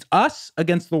us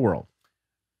against the world.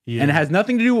 Yeah. And it has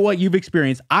nothing to do with what you've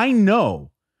experienced. I know,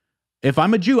 if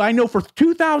I'm a Jew, I know for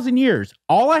 2,000 years,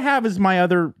 all I have is my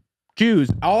other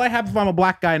Jews. All I have if I'm a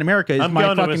black guy in America is my fucking family.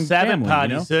 I'm going to a Sabbath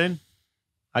party soon.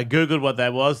 I Googled what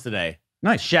that was today.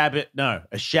 Nice. Shabbat. No,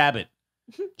 a Shabbat.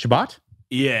 Shabbat?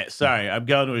 Yeah, sorry. I'm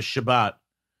going to a Shabbat.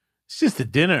 It's just a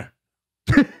dinner.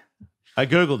 I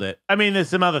Googled it. I mean, there's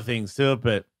some other things to it,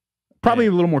 but... Probably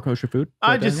a little more kosher food.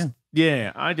 I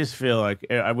just feel like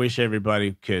I wish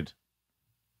everybody could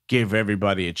give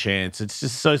everybody a chance. It's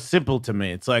just so simple to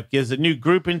me. It's like, there's a new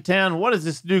group in town. What does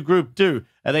this new group do?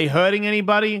 Are they hurting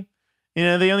anybody? You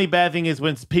know, the only bad thing is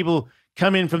when people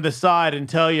come in from the side and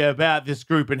tell you about this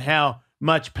group and how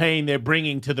much pain they're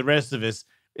bringing to the rest of us.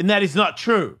 And that is not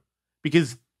true,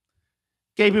 because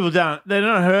gay people they're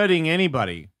not hurting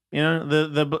anybody. You know,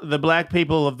 the black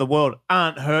people of the world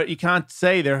aren't hurt. You can't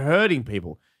say they're hurting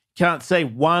people. You can't say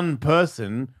one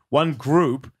person, one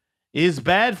group is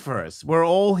bad for us. We're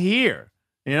all here.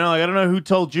 You know, like, I don't know who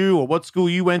told you or what school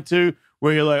you went to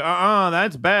where you're like,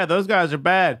 that's bad. Those guys are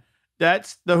bad.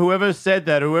 That's whoever said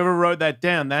that, whoever wrote that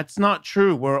down. That's not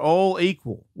true. We're all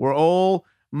equal. We're all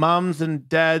mums and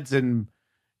dads and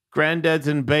granddads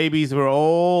and babies. We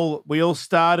all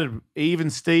started even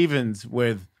Stevens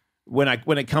with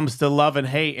when it comes to love and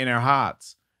hate in our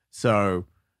hearts. So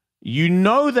you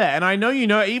know that, and I know you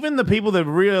know even the people that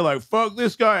really like fuck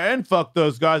this guy and fuck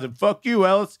those guys and fuck you,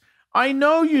 Ellis. I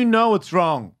know you know it's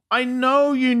wrong. I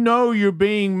know you know you're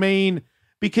being mean.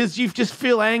 Because you just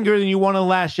feel anger and you want to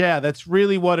lash out. That's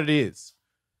really what it is.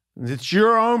 It's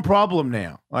your own problem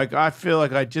now. Like, I feel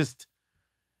like I just,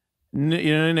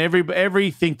 you know, and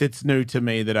everything that's new to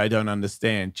me that I don't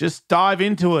understand, just dive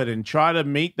into it and try to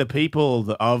meet the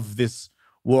people of this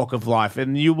walk of life.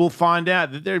 And you will find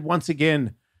out that they're, once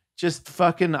again, just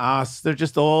fucking us. They're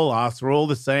just all us. We're all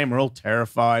the same. We're all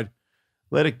terrified.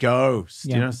 Let it go.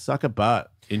 Yeah. You know, suck a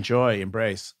butt. Enjoy.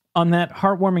 Embrace. On that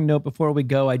heartwarming note, before we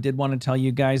go, I did want to tell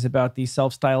you guys about the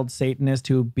self-styled Satanist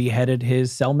who beheaded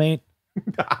his cellmate.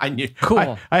 I knew.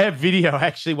 Cool. I have video. I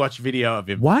actually watched video of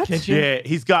him. What? Yeah,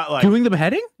 he's got like doing the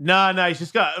beheading? No, he's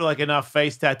just got like enough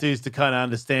face tattoos to kind of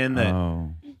understand that. Oh.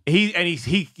 He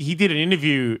did an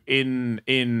interview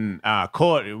in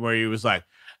court where he was like,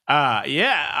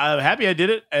 yeah, I'm happy I did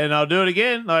it and I'll do it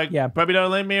again. Like, yeah, probably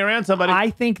don't let me around somebody. I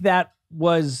think that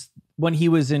was when he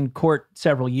was in court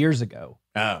several years ago.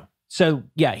 Oh. So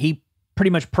yeah, he pretty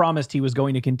much promised he was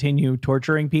going to continue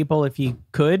torturing people if he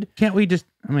could. Can't we just,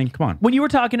 I mean, come on. When you were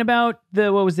talking about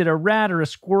a rat or a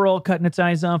squirrel cutting its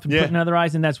eyes off and putting other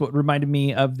eyes, and that's what reminded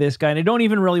me of this guy. And I don't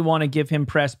even really want to give him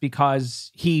press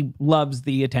because he loves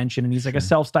the attention and he's like a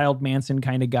self-styled Manson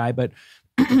kind of guy. But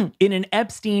in an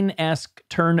Epstein-esque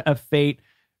turn of fate,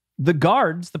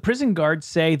 the prison guards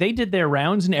say they did their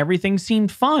rounds and everything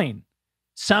seemed fine.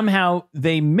 Somehow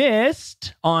they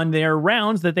missed on their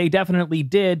rounds that they definitely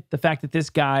did. The fact that this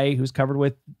guy who's covered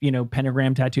with,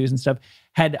 pentagram tattoos and stuff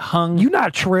had hung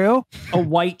a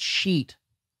white sheet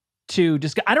to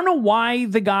just, I don't know why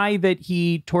the guy that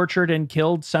he tortured and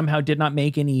killed somehow did not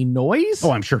make any noise.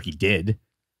 Oh, I'm sure he did.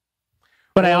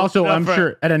 But I'm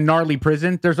sure at a gnarly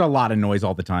prison, there's a lot of noise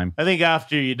all the time. I think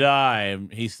after you die,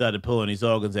 he started pulling his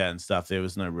organs out and stuff. There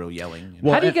was no real yelling.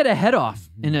 How do you get a head off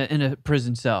in a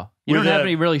prison cell? You don't have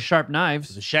any really sharp knives.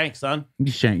 It's a shank, son. You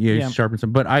sharpen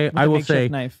some. But I will say,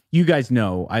 knife. You guys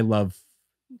know I love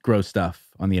gross stuff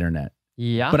on the internet.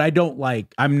 Yeah. But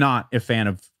I'm not a fan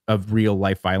of real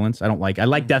life violence. I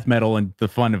like death metal and the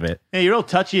fun of it. Yeah, you're all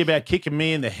touchy about kicking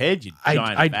me in the head, you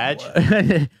giant badge.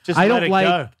 Just I let it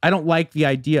go. I don't like the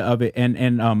idea of it.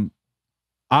 And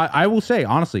I will say,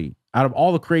 honestly, out of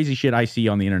all the crazy shit I see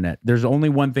on the internet, there's only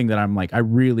one thing that I'm like, I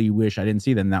really wish I didn't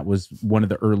see them. That was one of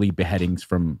the early beheadings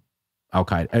from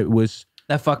Al-Qaeda.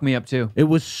 That fucked me up too. It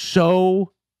was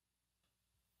so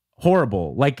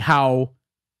horrible. Like how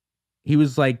he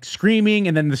was like screaming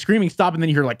and then the screaming stopped and then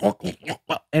you hear like,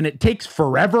 and it takes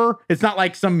forever. It's not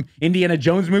like some Indiana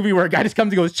Jones movie where a guy just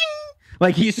comes and goes, ching!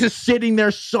 Like he's just sitting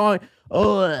there sawing.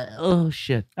 Oh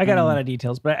shit. I got a lot of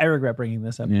details, but I regret bringing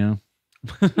this up. Yeah.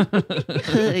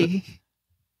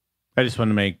 I just want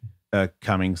to make a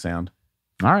coming sound.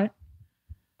 All right.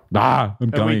 I'm Are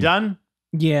coming. we done?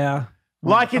 Yeah.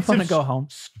 Like I'm gonna go home.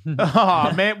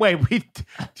 Oh man, wait,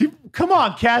 come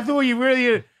on, Catherwood, you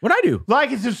really What'd I do? like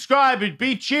and subscribe and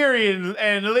be cheery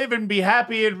and live and be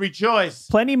happy and rejoice.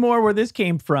 Plenty more where this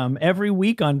came from every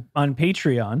week on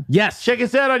Patreon. Yes. Check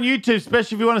us out on YouTube,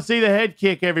 especially if you want to see the head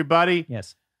kick, everybody.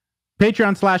 Yes.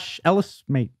 Patreon/Ellis,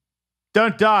 mate.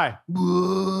 Don't die.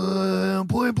 Bing, boing,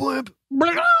 poing, poing, poing,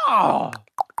 poing, poing,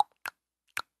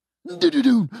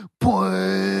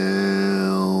 poing, poing, boing,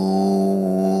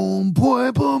 boing, boing,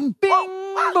 boing, boing, boing,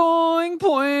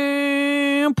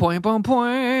 boing, boing,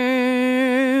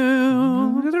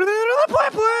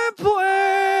 boing,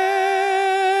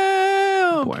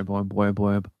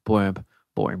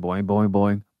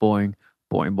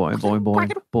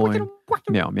 boing,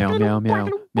 meow, meow, meow, meow, meow,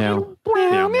 meow, meow,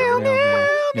 meow, meow,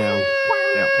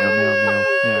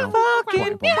 meow,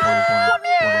 fucking meow,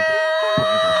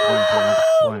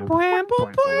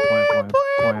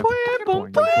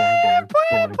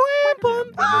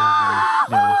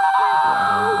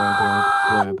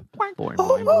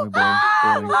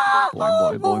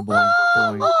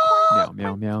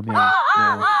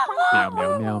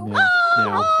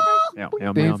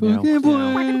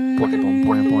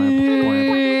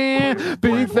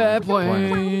 big fat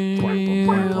plans, fucking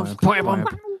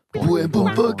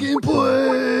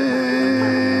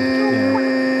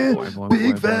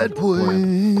big fat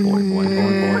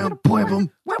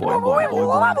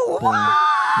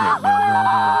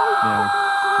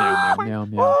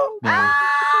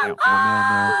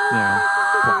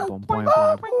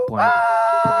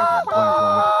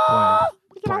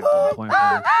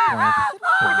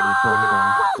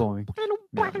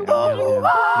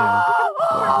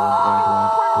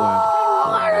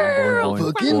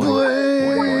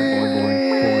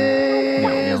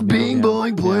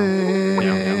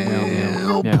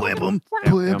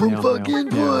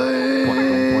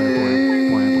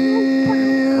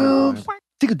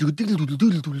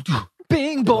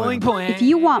Bing boing Bing boing boing. If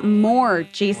you want more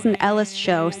Jason Ellis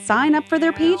Show, sign up for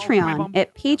their Patreon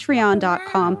at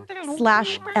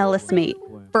patreon.com/EllisMate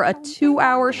for a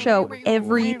 2-hour show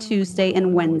every Tuesday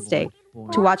and Wednesday.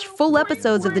 To watch full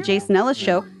episodes of The Jason Ellis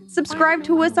Show, subscribe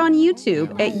to us on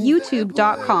YouTube at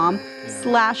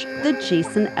youtube.com/The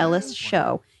Jason Ellis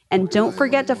Show. And don't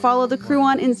forget to follow the crew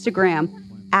on Instagram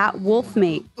at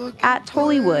Wolfmate, at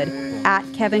Tullywood, at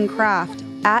Kevin Kraft,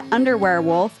 at Underwear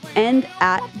Wolf, and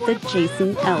at The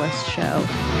Jason Ellis Show.